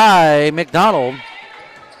basket by McDonald.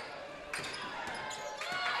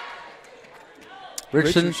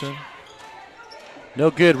 Richardson. No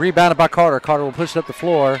good. Rebounded by Carter. Carter will push it up the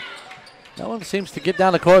floor. No one seems to get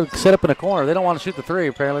down the court and set up in a corner. They don't want to shoot the three.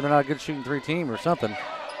 Apparently they're not a good shooting three team or something.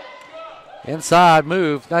 Inside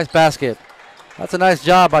move. Nice basket. That's a nice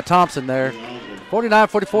job by Thompson there.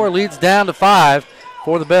 49-44 leads down to 5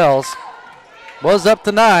 for the Bells. Was up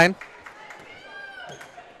to 9.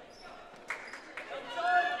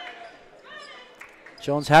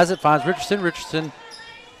 Jones has it, finds Richardson. Richardson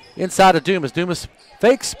inside of Dumas. Dumas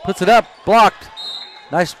fakes, puts it up, blocked.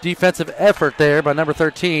 Nice defensive effort there by number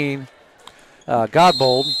 13,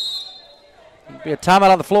 Godbold. Be a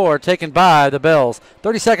timeout on the floor taken by the Bells.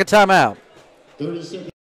 30-second timeout. 30 seconds.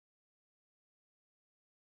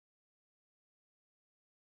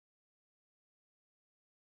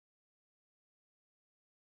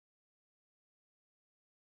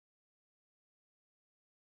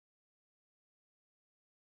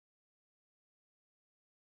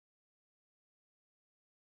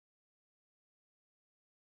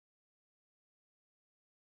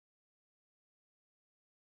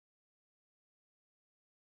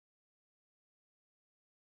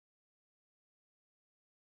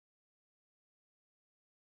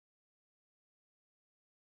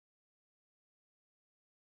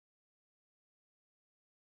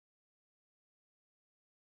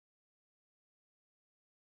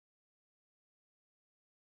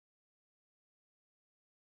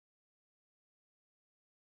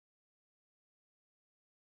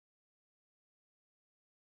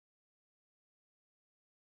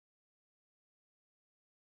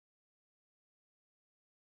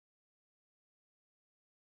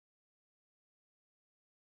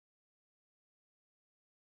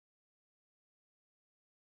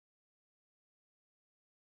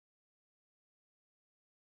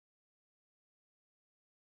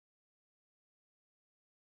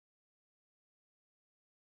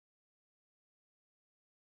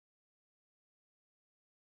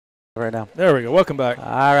 Right now. There we go. Welcome back. All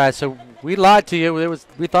right, so we lied to you.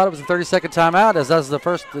 We thought it was a 30-second timeout, as that was the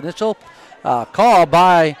first initial call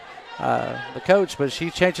by the coach, but she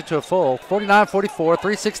changed it to a full. 49-44,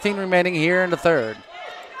 3:16 remaining here in the third.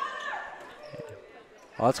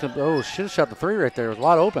 Oh, that's gonna. Oh, should have shot the three right there. It was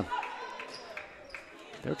wide open.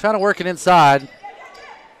 They were trying to work it inside.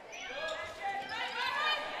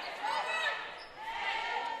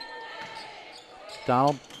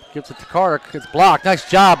 Donald gives it to Carter. It's blocked. Nice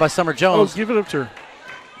job by Summer Jones. Oh, give it up to her.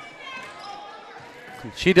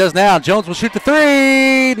 She does now. Jones will shoot the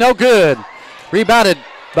three. No good. Rebounded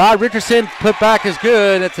by Richardson. Put back is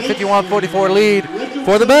good. It's a 51-44 lead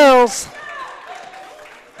for the Bells.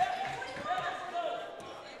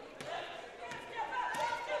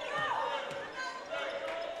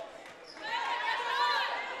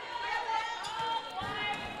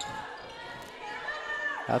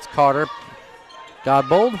 That's Carter.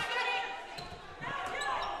 Godbold.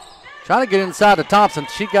 Trying to get inside to Thompson.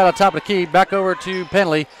 She got on top of the key. Back over to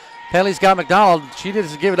Penley. Penley's got McDonald. She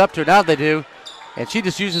doesn't give it up to her. Now they do. And she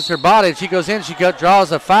just uses her body. And she goes in. She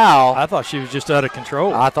draws a foul. I thought she was just out of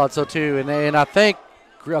control. I thought so too. And I think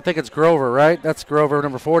it's Grover, right? That's Grover,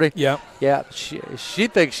 number 40. Yeah. Yeah. She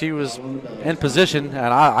thinks she was in position,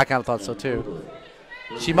 and I kind of thought so too.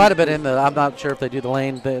 She might have been in the. I'm not sure if they do the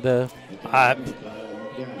lane.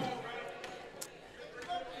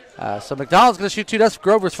 So McDonald's going to shoot two. That's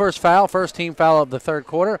Grover's first foul, first team foul of the third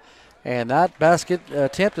quarter. And that basket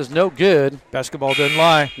attempt is no good. Basketball doesn't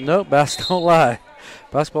lie. Nope, baskets don't lie.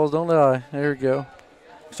 Basketballs don't lie. There we go.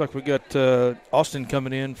 Looks like we got Austin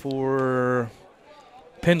coming in for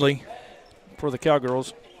Pendley for the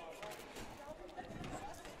Cowgirls.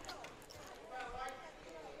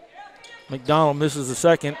 McDonald misses the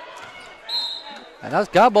second. And that's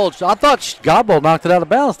Godbold. I thought Godbold knocked it out of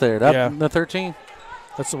bounds there. Yeah. The 13.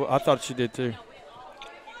 I thought she did too.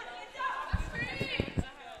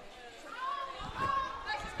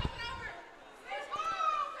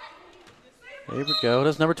 Here we go.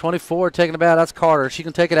 That's number 24 taking it out. That's Carter. She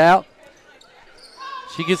can take it out.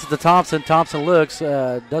 She gets it to Thompson. Thompson looks,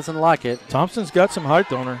 doesn't like it. Thompson's got some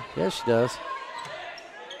height on her. Yes, she does.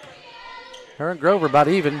 Her and Grover about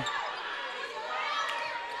even.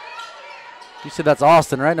 You said that's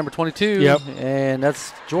Austin, right? Number 22. Yep. And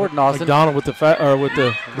that's Jordan Austin. McDonald with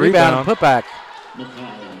the rebound and putback.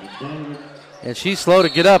 And she's slow to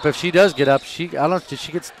get up. If she does get up, she might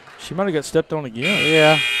have got stepped on again.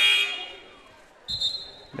 Yeah.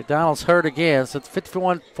 McDonald's hurt again. So it's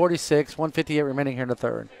 51-46, 158 remaining here in the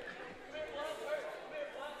third.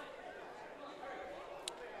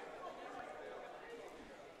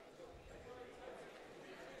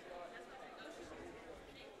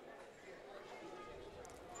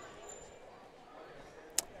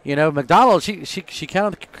 You know, McDonald, she kind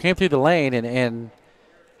of came through the lane and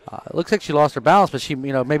it looks like she lost her balance, but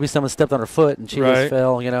maybe someone stepped on her foot and she just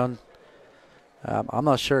fell, And, I'm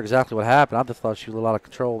not sure exactly what happened. I just thought she was a little out of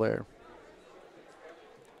control there.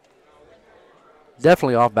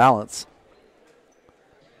 Definitely off balance.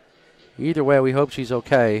 Either way, we hope she's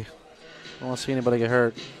okay. I don't want to see anybody get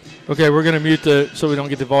hurt. Okay, we're going to mute so we don't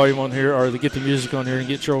get the volume on here or get the music on here and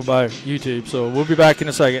get trolled by YouTube. So we'll be back in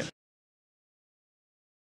a second.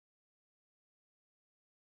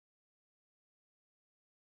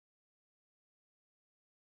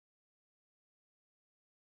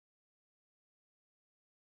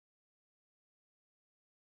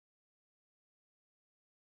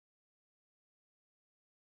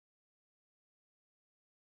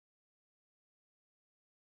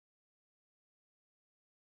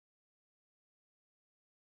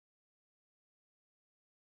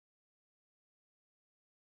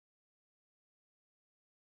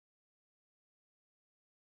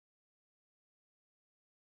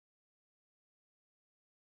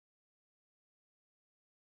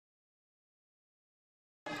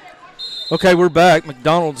 Okay, we're back.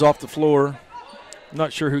 McDonald's off the floor. I'm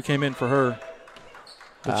not sure who came in for her.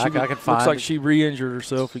 But I can find looks like it. she re-injured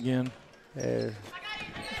herself again.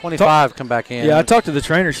 25 come back in. Yeah, I talked to the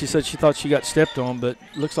trainer. She said she thought she got stepped on, but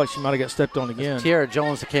looks like she might have got stepped on again. Tiara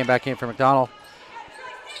Jones that came back in for McDonald.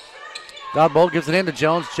 Godbold gives it in to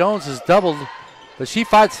Jones. Jones is doubled, but she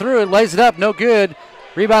fights through it, lays it up, no good.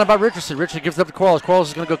 Rebounded by Richardson. Richardson gives it up to Quarles. Quarles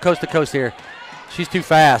is going to go coast to coast here. She's too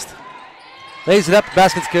fast. Lays it up, the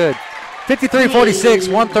basket's good. 53-46,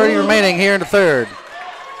 1:30 remaining here in the third.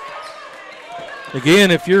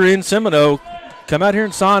 Again, if you're in Seminole, come out here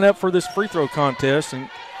and sign up for this free throw contest. And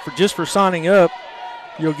just for signing up,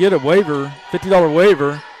 you'll get a waiver, $50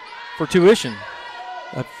 waiver for tuition.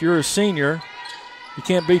 If you're a senior, you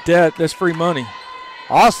can't beat that. That's free money.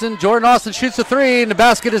 Jordan Austin shoots a three, and the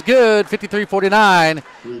basket is good. 53-49,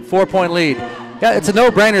 4-point lead. Yeah, it's a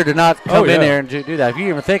no-brainer to not come in there and do that. If you're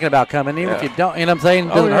even thinking about coming, even if you don't, you know what I'm saying,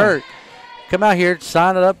 it doesn't hurt. Come out here,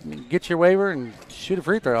 sign it up, get your waiver, and shoot a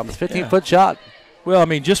free throw on this 15-foot shot. Well, I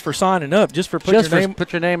mean, just for signing up, just for putting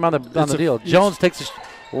put your name on the deal. Jones takes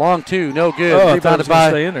a long two, no good. Oh, rebounded by.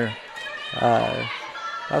 Stay in there.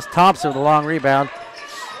 That's Thompson with a long rebound.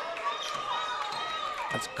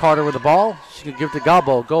 That's Carter with the ball. She can give it to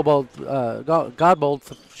Godbold. Godbold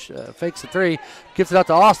fakes the three, gives it out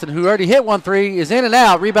to Austin, who already hit 1 3, is in and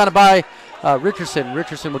out. Rebounded by Richardson.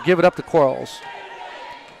 Richardson will give it up to Quarles.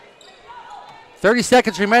 30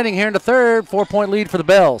 seconds remaining here in the third. 4-point lead for the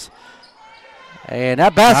Bells. And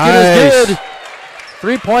that basket is good.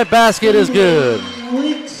 3-point basket is good.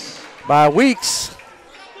 By Weeks.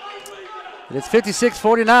 It's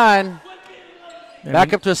 56-49.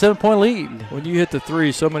 Back up to a 7-point lead. When you hit the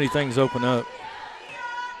three, so many things open up.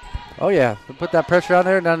 Oh, yeah. Put that pressure on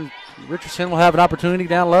there, and then Richardson will have an opportunity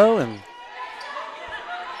down low. And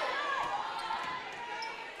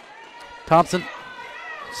Thompson,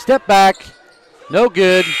 step back. No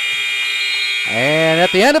good. And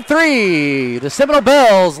at the end of three, the Seminole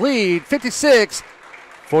Bells lead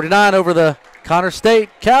 56-49 over the Connor State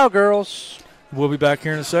Cowgirls. We'll be back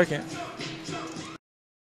here in a second.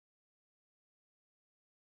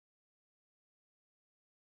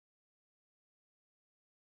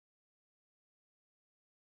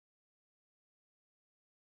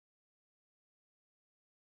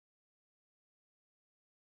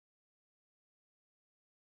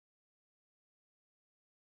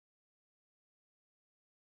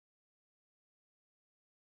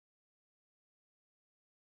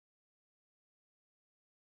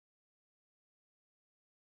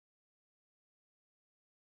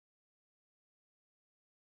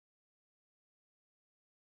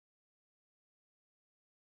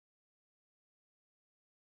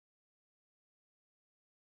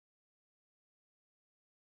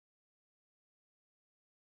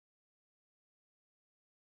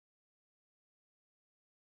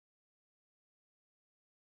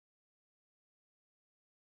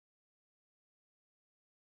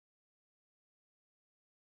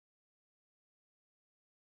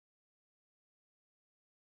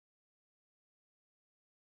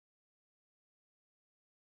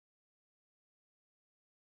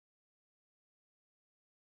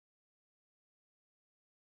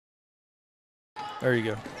 There you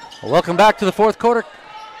go. Well, welcome back to the fourth quarter.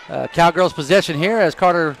 Cowgirls possession here as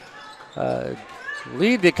Carter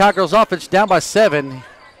lead the Cowgirls offense down by 7.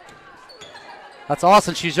 That's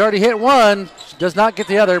Austin. She's already hit one. She does not get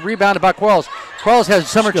the other. Rebounded by Quarles. Quarles has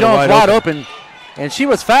Summer Jones wide open. And she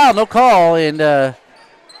was fouled. No call. And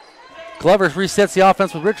Glover resets the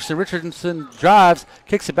offense with Richardson. Richardson drives,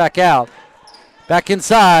 kicks it back out. Back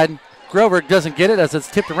inside. Grover doesn't get it as it's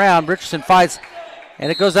tipped around. Richardson fights. And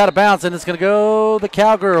it goes out of bounds, and it's going to go the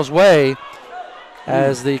Cowgirls' way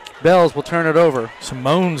as the Bells will turn it over. Some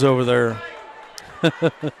moans over there.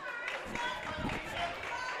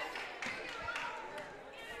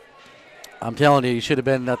 I'm telling you should have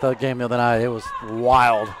been at the game the other night. It was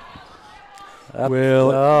wild.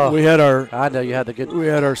 We had our. I know you had the good. We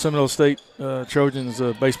had our Seminole State Trojans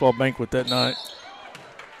baseball banquet that night.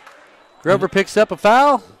 Grover picks up a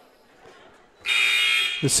foul.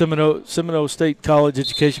 The Seminole State College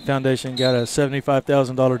Education Foundation got a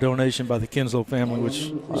 $75,000 donation by the Kinslow family,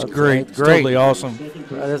 which was great. It's totally awesome.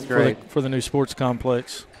 That's great. For the new sports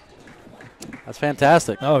complex. That's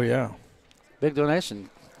fantastic. Oh, yeah. Big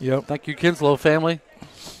donation. Yep. Thank you, Kinslow family.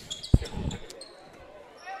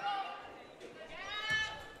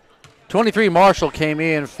 .23 Marshall came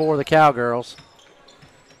in for the Cowgirls.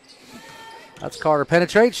 That's Carter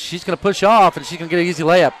penetrates. She's going to push off, and she's going to get an easy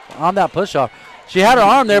layup on that push off. She had her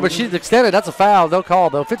arm there, but she's extended. That's a foul. No call,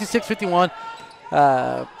 though. 56-51,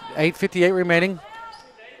 8:58 remaining.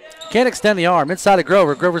 can't extend the arm. Inside of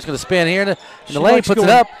Grover. Grover's going to spin here in the lane, puts it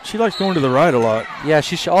up. She likes going to the right a lot. Yeah,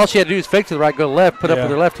 all she had to do is fake to the right, go left, put up with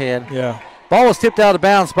her left hand. Yeah. Ball was tipped out of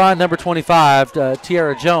bounds by number 25,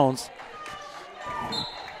 Tiara Jones.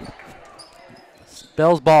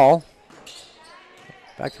 Bell's ball.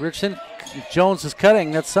 Back to Richardson. Jones is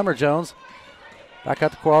cutting. That's Summer Jones. Back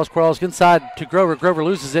out to Quarles. Quarles inside to Grover. Grover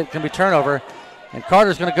loses it. Can be turnover. And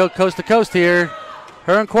Carter's going to go coast to coast here.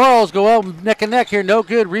 Her and Quarles go up neck and neck here. No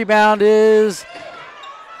good. Rebound is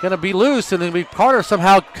going to be loose. And then Carter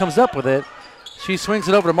somehow comes up with it. She swings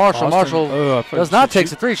it over to Marshall. Austin, Marshall does not take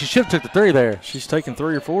the three. She should have took the three there. She's taken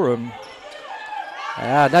 3 or 4 of them.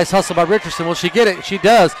 Nice hustle by Richardson. Will she get it? She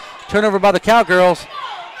does. Turnover by the Cowgirls.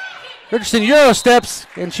 Richardson Euro steps,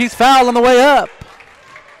 and she's fouled on the way up.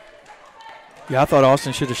 Yeah, I thought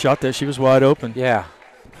Austin should have shot that. She was wide open. Yeah.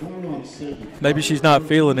 Maybe she's not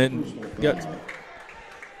feeling it and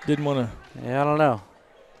didn't want to. Yeah, I don't know.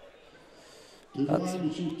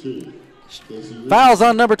 Fouls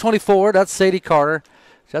on number 24. That's Sadie Carter.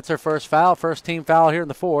 That's her first foul, first team foul here in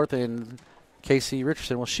the fourth, and Casey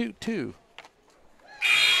Richardson will shoot 2.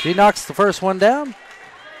 She knocks the first one down.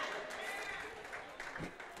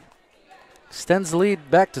 Extends the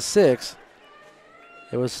lead back to 6.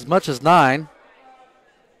 It was as much as 9.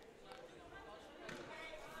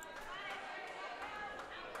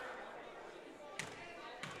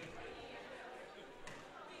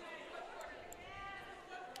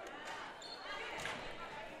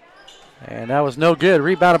 And that was no good.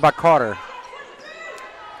 Rebounded by Carter.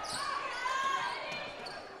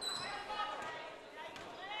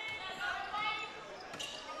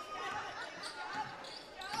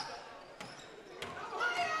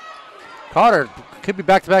 Carter could be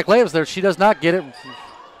back-to-back layups there. She does not get it.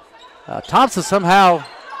 Thompson somehow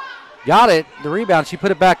got it. The rebound, she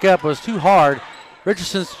put it back up. It was too hard.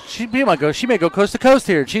 Richardson, she may go coast to coast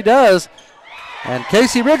here. She does. And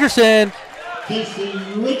Casey Richardson.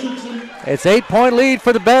 It's 8-point lead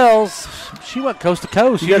for the Bells. She went coast to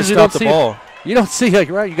coast. You got to stop the ball. You don't see it,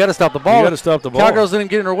 right? You got to stop the ball. You got to stop the ball. Cowgirls didn't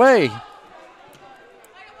get in her way.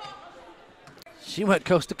 She went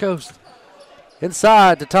coast to coast.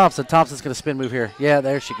 Inside to Thompson. Thompson's going to spin move here. Yeah,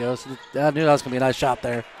 there she goes. I knew that was going to be a nice shot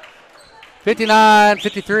there.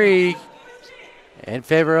 59-53 in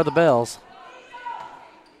favor of the Bells.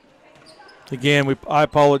 Again, I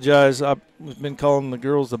apologize. I've been calling the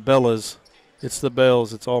girls the Bellas. It's the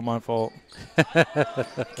Bells. It's all my fault.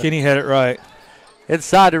 Kenny had it right.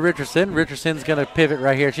 Inside to Richardson. Richardson's going to pivot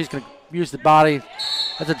right here. She's going to use the body.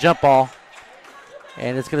 That's a jump ball.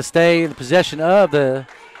 And it's going to stay in the possession of the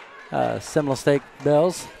Seminole State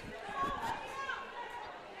Bells.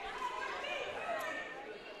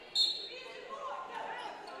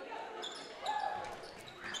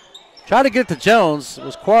 Tried to get to Jones. It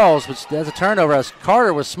was Quarles, which has a turnover as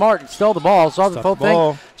Carter was smart and stole the ball. Saw the whole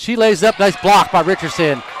thing. She lays up. Nice block by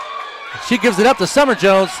Richardson. She gives it up to Summer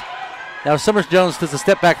Jones. Now, if Summer Jones does a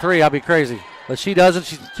step back 3, I'll be crazy. But she doesn't.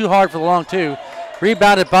 She's too hard for the long 2.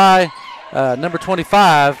 Rebounded by number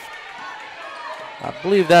 25. I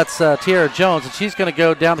believe that's Tiara Jones, and she's going to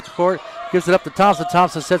go down the court. Gives it up to Thompson.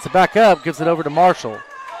 Thompson sets it back up. Gives it over to Marshall.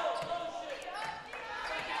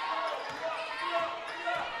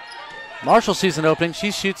 Marshall sees an opening.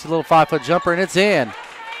 She shoots a little 5-foot jumper, and it's in.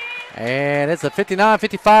 And it's a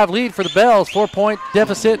 59-55 lead for the Bells. 4-point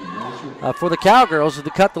deficit for the Cowgirls to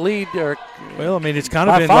cut the lead. Well, I mean, it's kind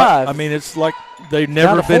of been like, I mean, it's like they've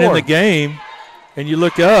never been in the game. And you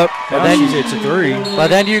look up, and then it's a 3. But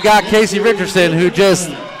then you got Casey Richardson, who just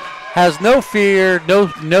has no fear,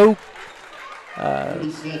 no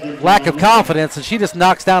lack of confidence, and she just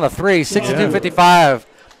knocks down a 3, 62-55.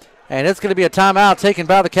 And it's going to be a timeout taken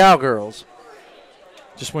by the Cowgirls.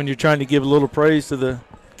 Just when you're trying to give a little praise to the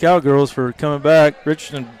Cowgirls for coming back,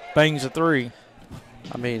 Richardson bangs a 3.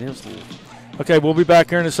 I mean, it was. Okay, we'll be back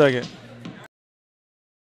here in a second.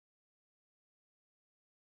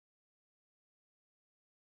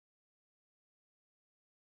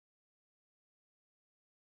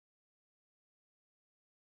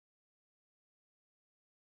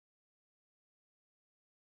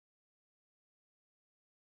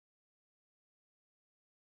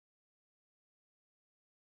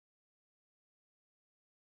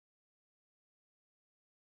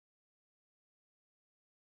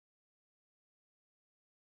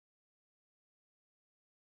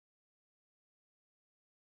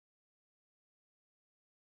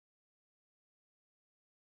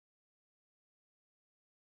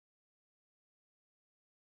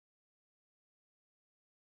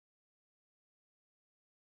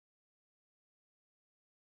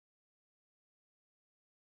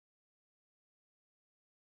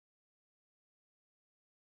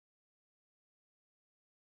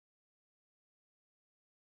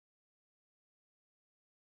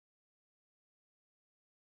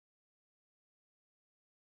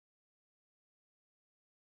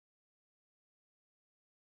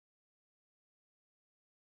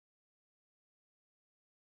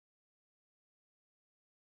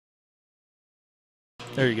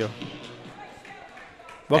 There you go.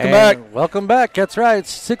 Welcome back. Welcome back. That's right.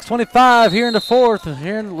 It's 6:25 here in the fourth,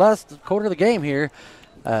 here in the last quarter of the game here.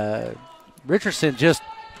 Richardson just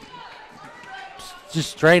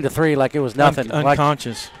drained a three like it was nothing.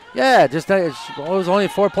 Unconscious. It was only a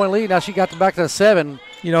 4-point lead. Now she got back to 7.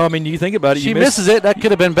 You know, I mean, you think about it. She misses it. That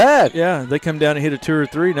could have been bad. Yeah, they come down and hit a 2 or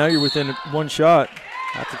 3. Now you're within one shot.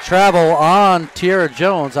 Have to travel on Tiara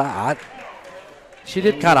Jones. She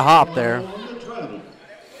did kind of hop there.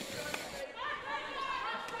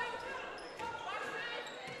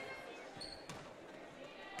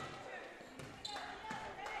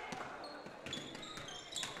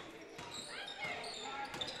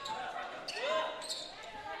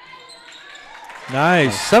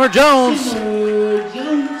 Nice. Summer Jones,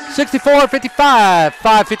 64-55,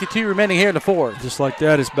 5:52 remaining here in the fourth. Just like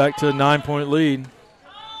that, it's back to a 9-point lead.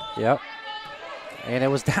 Yep. And it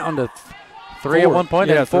was down to 3 at one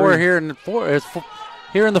point, and 4 here in the four. It's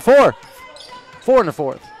here in the fourth. 4 in the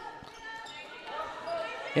fourth.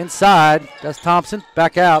 Inside, that's Thompson.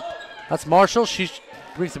 Back out. That's Marshall. She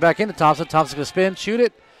brings it back into Thompson. Thompson going to spin, shoot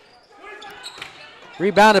it.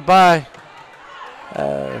 Rebounded by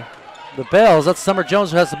the Bells. That's Summer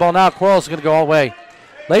Jones who has the ball now. Quarles is going to go all the way.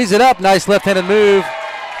 Lays it up. Nice left-handed move.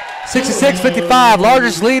 66-55,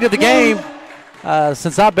 largest lead of the game.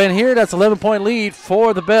 Since I've been here, that's 11-point lead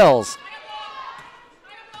for the Bells.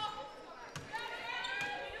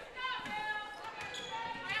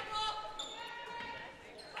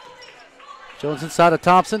 Jones inside of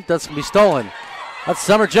Thompson. That's going to be stolen. That's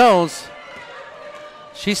Summer Jones.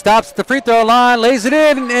 She stops at the free throw line, lays it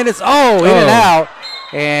in, and it's in and out.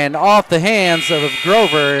 And off the hands of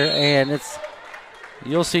Grover, and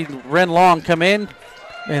you'll see Ren Long come in.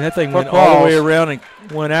 Man, that thing went all the way around and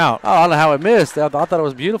went out. Oh, I don't know how it missed. I thought it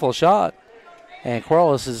was a beautiful shot. And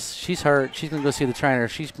Quarles she's hurt. She's going to go see the trainer.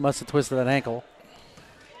 She must have twisted that ankle.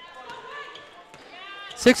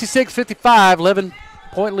 66-55,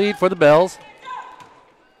 11-point lead for the Bells.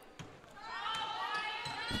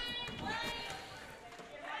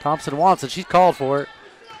 Thompson wants it. She's called for it.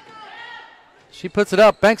 She puts it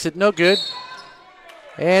up, banks it, no good.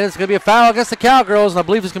 And it's going to be a foul against the Cowgirls, and I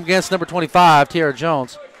believe it's going to be against number 25, Tiara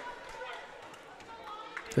Jones.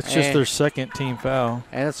 It's just their second team foul.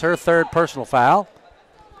 And it's her third personal foul.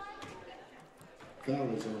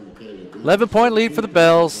 11-point lead for the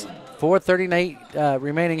Bells. 4:38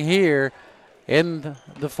 remaining here in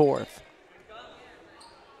the fourth.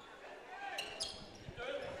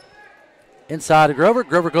 Inside of Grover.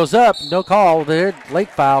 Grover goes up. No call there. Late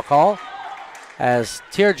foul call. As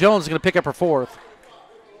Tiara Jones is going to pick up her fourth.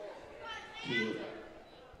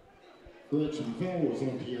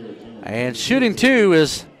 And shooting two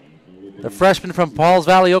is the freshman from Pauls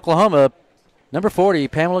Valley, Oklahoma, number 40,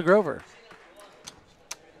 Pamela Grover.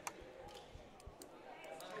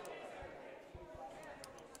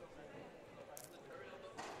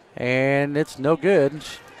 And it's no good.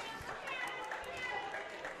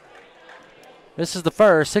 This is the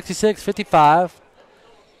first, 66-55.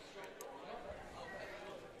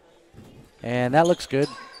 And that looks good.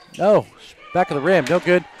 No, back of the rim, no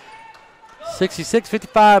good.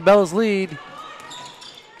 66-55, Bella's lead.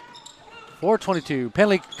 4:22.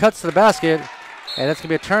 Penley cuts to the basket, and that's going to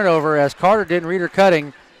be a turnover as Carter didn't read her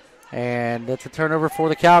cutting. And that's a turnover for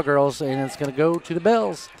the Cowgirls, and it's going to go to the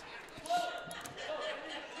Bells.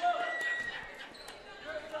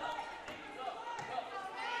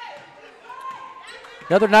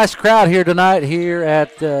 Another nice crowd here tonight here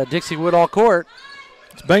at Dixie Woodall Court.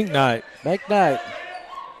 It's bank night. Bank night.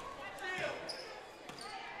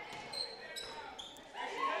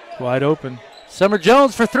 Wide open. Summer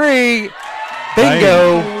Jones for three.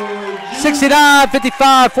 Bingo.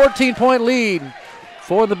 69-55, 14-point lead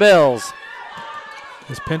for the Bells.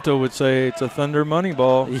 As Pinto would say, it's a Thunder money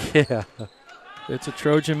ball. Yeah. It's a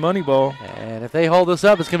Trojan money ball. And if they hold this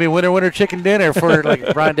up, it's going to be winner chicken dinner for,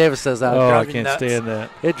 like Brian Davis says that. Oh, I can't stand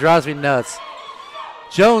that. It drives me nuts.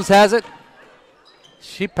 Jones has it.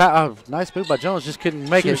 Nice move by Jones, just couldn't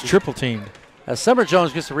make it. She was triple teamed. As Summer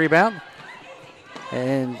Jones gets the rebound.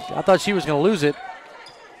 And I thought she was going to lose it.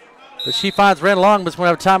 But she finds Ren Long, but we're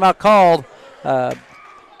going to have a timeout called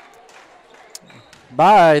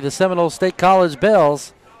by the Seminole State College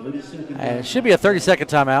Bells. And it should be a 30-second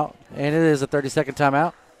timeout. And it is a 30-second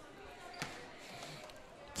timeout.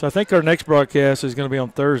 So I think our next broadcast is going to be on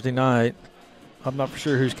Thursday night. I'm not for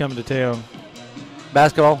sure who's coming to town.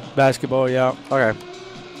 Basketball? Basketball, yeah. Okay.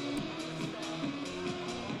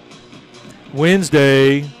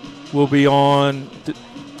 Wednesday will be on,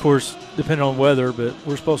 of course, depending on weather, but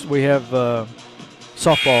we have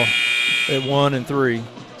softball at 1 and 3.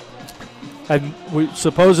 And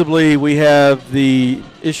supposedly we have the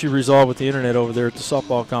issue resolved with the internet over there at the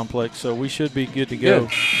softball complex, so we should be good to go.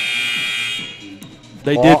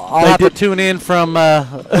 Good. I'll have to tune in from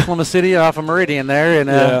Oklahoma City off of Meridian there, and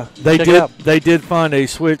they did find a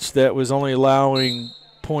switch that was only allowing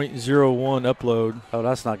 0.01 upload. Oh,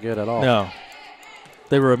 that's not good at all. No,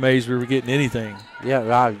 they were amazed we were getting anything.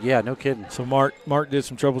 Yeah, no kidding. So Mark did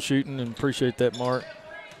some troubleshooting, and appreciate that, Mark.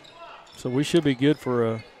 So we should be good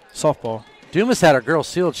for softball. Dumas had her girl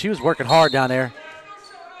sealed. She was working hard down there.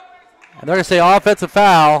 And they're going to say offensive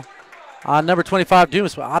foul on number 25,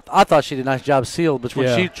 Dumas. I thought she did a nice job sealed, but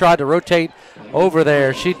when she tried to rotate over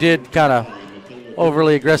there, she did kind of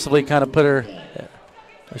overly aggressively kind of put her.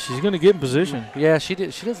 She's going to get in position. Yeah, she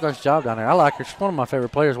did. She does a nice job down there. I like her. She's one of my favorite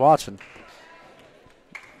players watching.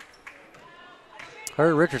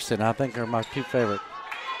 Her Richardson, I think, are my two favorite.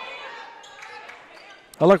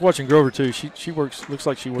 I like watching Grover too. She works. Looks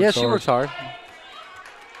like she works hard. Yeah, she works hard.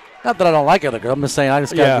 Not that I don't like other girls. I'm just saying I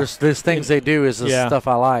just got there's things they do is the stuff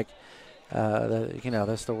I like.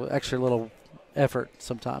 That's the extra little effort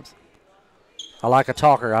sometimes. I like a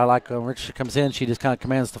talker. I like when Richard comes in, she just kind of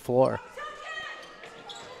commands the floor.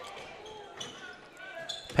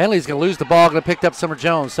 Penley's going to lose the ball. Going to pick up Summer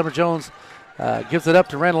Jones. Summer Jones gives it up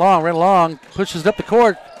to Ren Long. Ren Long pushes it up the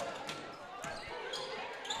court.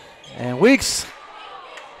 And Weeks.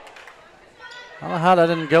 I don't know how that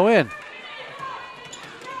didn't go in.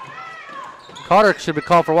 Carter should be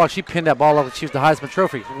called for a walk. She pinned that ball over. She was the Heisman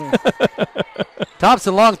Trophy.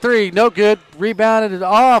 Thompson, long three, no good. Rebounded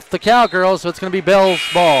off the Cowgirls, so it's going to be Bell's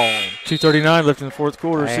ball. 2:39 left in the fourth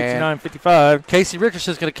quarter, 69-55. Casey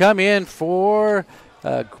Richardson's going to come in for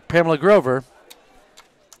Pamela Grover.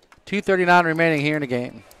 2:39 remaining here in the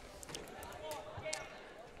game.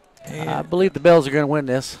 I believe the Bells are going to win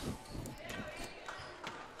this.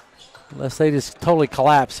 Unless they just totally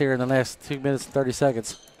collapse here in the next 2 minutes and 30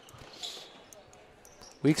 seconds.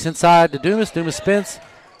 Weeks inside to Dumas. Dumas spins.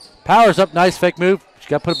 Powers up. Nice fake move. She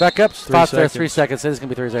got to put it back up. 3 seconds. It's going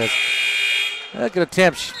to be 3 seconds. Good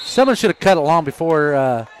attempt. Someone should have cut it long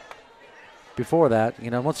before that.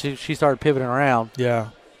 Once she started pivoting around. Yeah.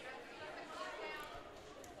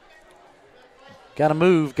 Got to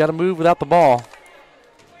move. Got to move without the ball.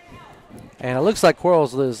 And it looks like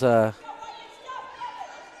Quarles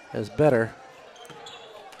is better.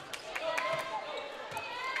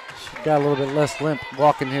 She got a little bit less limp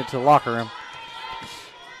walking into the locker room.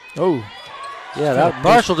 Oh. Yeah, that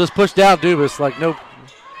Marshall just pushed down Dubas like no.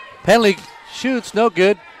 Penley shoots, no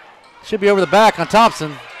good. Should be over the back on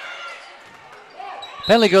Thompson.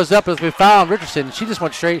 Penley goes up as we found Richardson. She just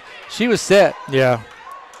went straight. She was set. Yeah.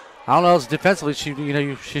 I don't know. It's defensively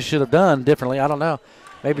she should have done differently. I don't know.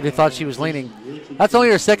 Maybe they thought she was leaning. That's only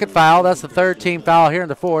her second foul. That's the third team foul here in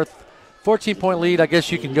the fourth. 14-point lead. I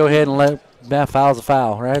guess you can go ahead and let that foul's a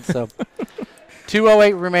foul, right? So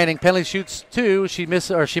 2:08 remaining. Penley shoots two. She makes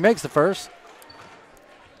the first.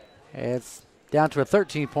 It's down to a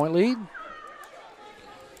 13-point lead.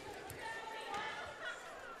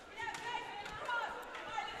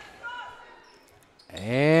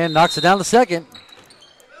 And knocks it down the second.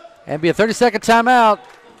 And be a 30-second timeout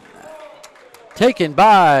taken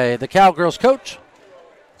by the Cowgirls coach,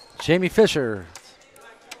 Jamie Fisher.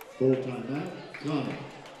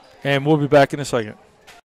 And we'll be back in a second.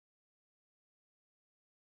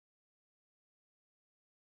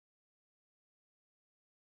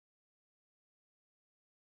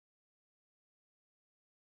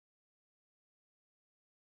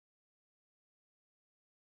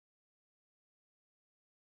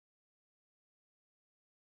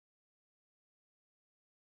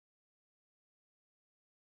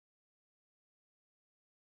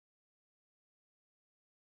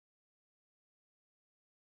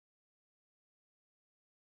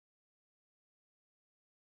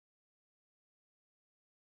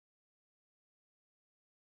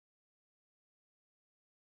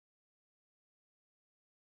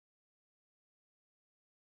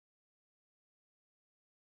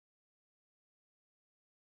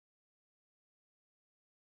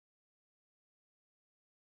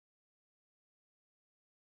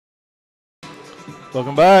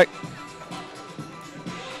 Welcome back.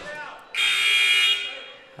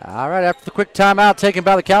 All right, after the quick timeout taken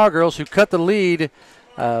by the Cowgirls, who cut the lead,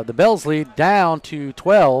 the Bells lead, down to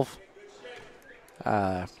 12.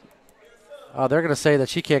 They're going to say that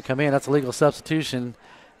she can't come in. That's a legal substitution,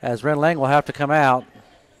 as Ren Lang will have to come out.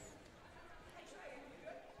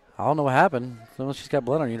 I don't know what happened. Unless she's got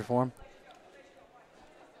blood on her uniform.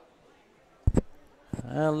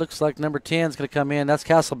 Looks like number 10 is going to come in. That's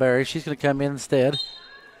Castleberry. She's going to come in instead.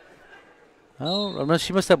 Oh, unless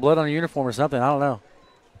she must have blood on her uniform or something. I don't know.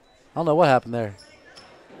 I don't know what happened there.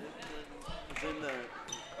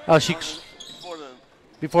 Oh, she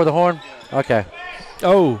before the horn? Okay.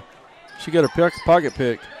 Oh, she got her pocket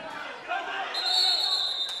picked.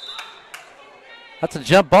 That's a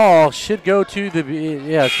jump ball. Should go to the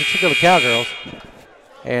it should go to Cowgirls.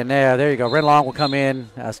 And there you go. Renlong will come in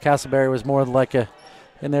as Castleberry was more than like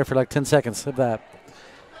in there for like 10 seconds of that.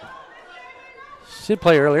 She did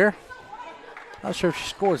play earlier. Not sure if she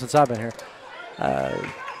scored since I've been here.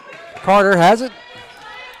 Carter has it.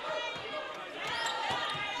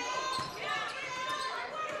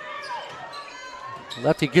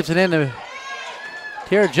 Lefty gives it in to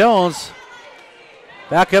Tara Jones.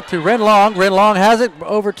 Back up to Renlong. Renlong has it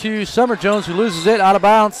over to Summer Jones, who loses it out of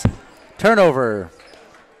bounds. Turnover.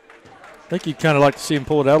 I think you'd kind of like to see him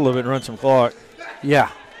pull it out a little bit and run some clock. Yeah.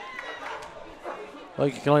 Well,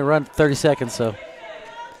 you can only run 30 seconds, so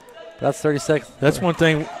that's 30 seconds. That's one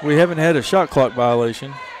thing. We haven't had a shot clock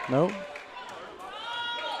violation. Nope.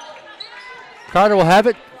 Carter will have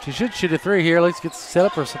it. She should shoot a three here. Let's get set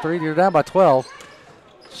up for some three. You're down by 12.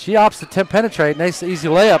 She opts to penetrate. Nice, easy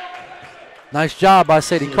layup. Nice job by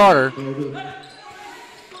Sadie Carter.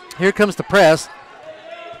 Here comes the press.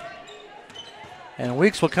 And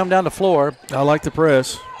Weeks will come down the floor. I like the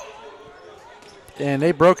press. And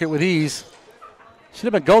they broke it with ease.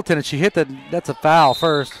 Should have been goaltended. She hit that's a foul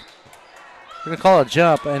first. We're going to call it a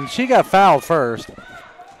jump. And she got fouled first.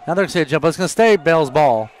 Now they're going to say a jump, but it's going to stay Bell's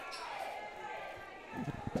ball.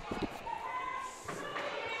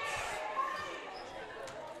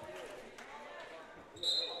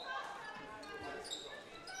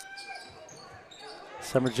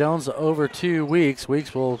 Summer Jones over 2 Weeks.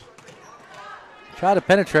 Weeks will try to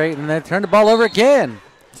penetrate and then turn the ball over again.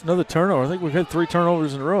 It's another turnover. I think we've had 3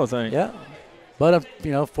 turnovers in a row, I think. Yeah. But,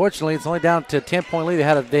 fortunately, it's only down to a 10-point lead.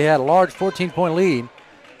 They had a large 14-point lead.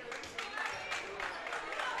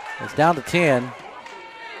 It's down to 10.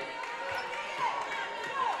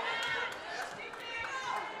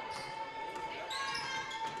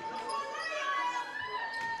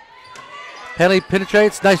 Penley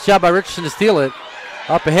penetrates. Nice job by Richardson to steal it.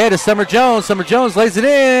 Up ahead is Summer Jones. Summer Jones lays it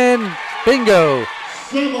in. Bingo.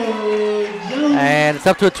 And it's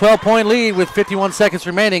up to a 12-point lead with 51 seconds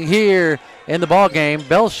remaining here in the ball game.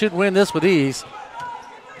 Bell should win this with ease.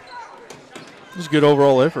 It was a good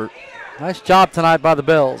overall effort. Nice job tonight by the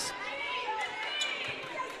Bells.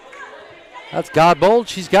 That's Godbold.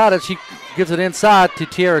 She's got it. She gives it inside to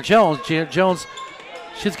Tiara Jones. Jones,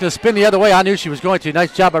 she's going to spin the other way. I knew she was going to.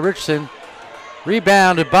 Nice job by Richardson.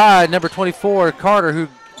 Rebounded by number 24, Carter, who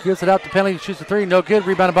gives it out to Penley. Shoots the three. No good.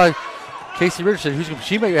 Rebounded by Casey Richardson.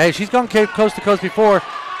 She's gone coast to coast before.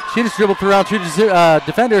 She just dribbled through around 2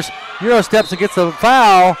 defenders. Euro steps and gets a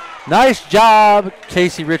foul. Nice job,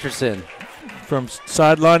 Casey Richardson. From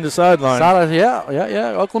sideline to sideline.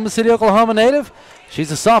 Yeah. Oklahoma City, Oklahoma native. She's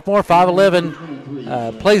a sophomore,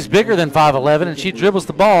 5'11", plays bigger than 5'11", and she dribbles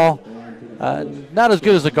the ball. Not as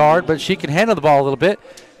good as a guard, but she can handle the ball a little bit.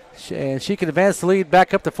 And she can advance the lead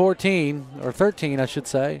back up to 14, or 13, I should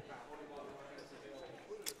say.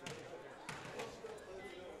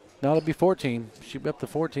 No, it'll be 14. She'll be up to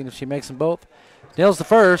 14 if she makes them both. Nails the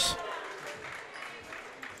first.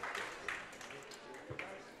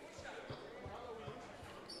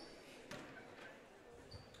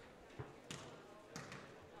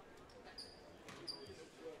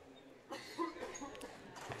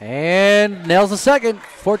 And nails the second.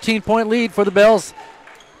 14-point lead for the Bells.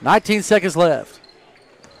 19 seconds left.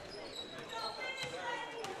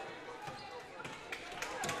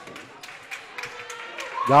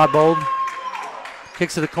 Godbold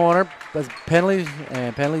kicks to the corner. That's Penley,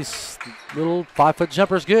 and Penley's little 5-foot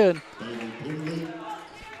jumper is good.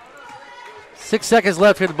 6 seconds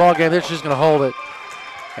left here in the ball game. They're just going to hold it.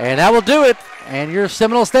 And that will do it. And your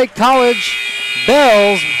Seminole State College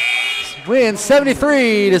Bells win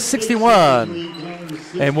 73-61.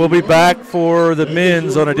 And we'll be back for the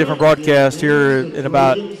men's on a different broadcast here in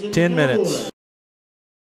about 10 minutes.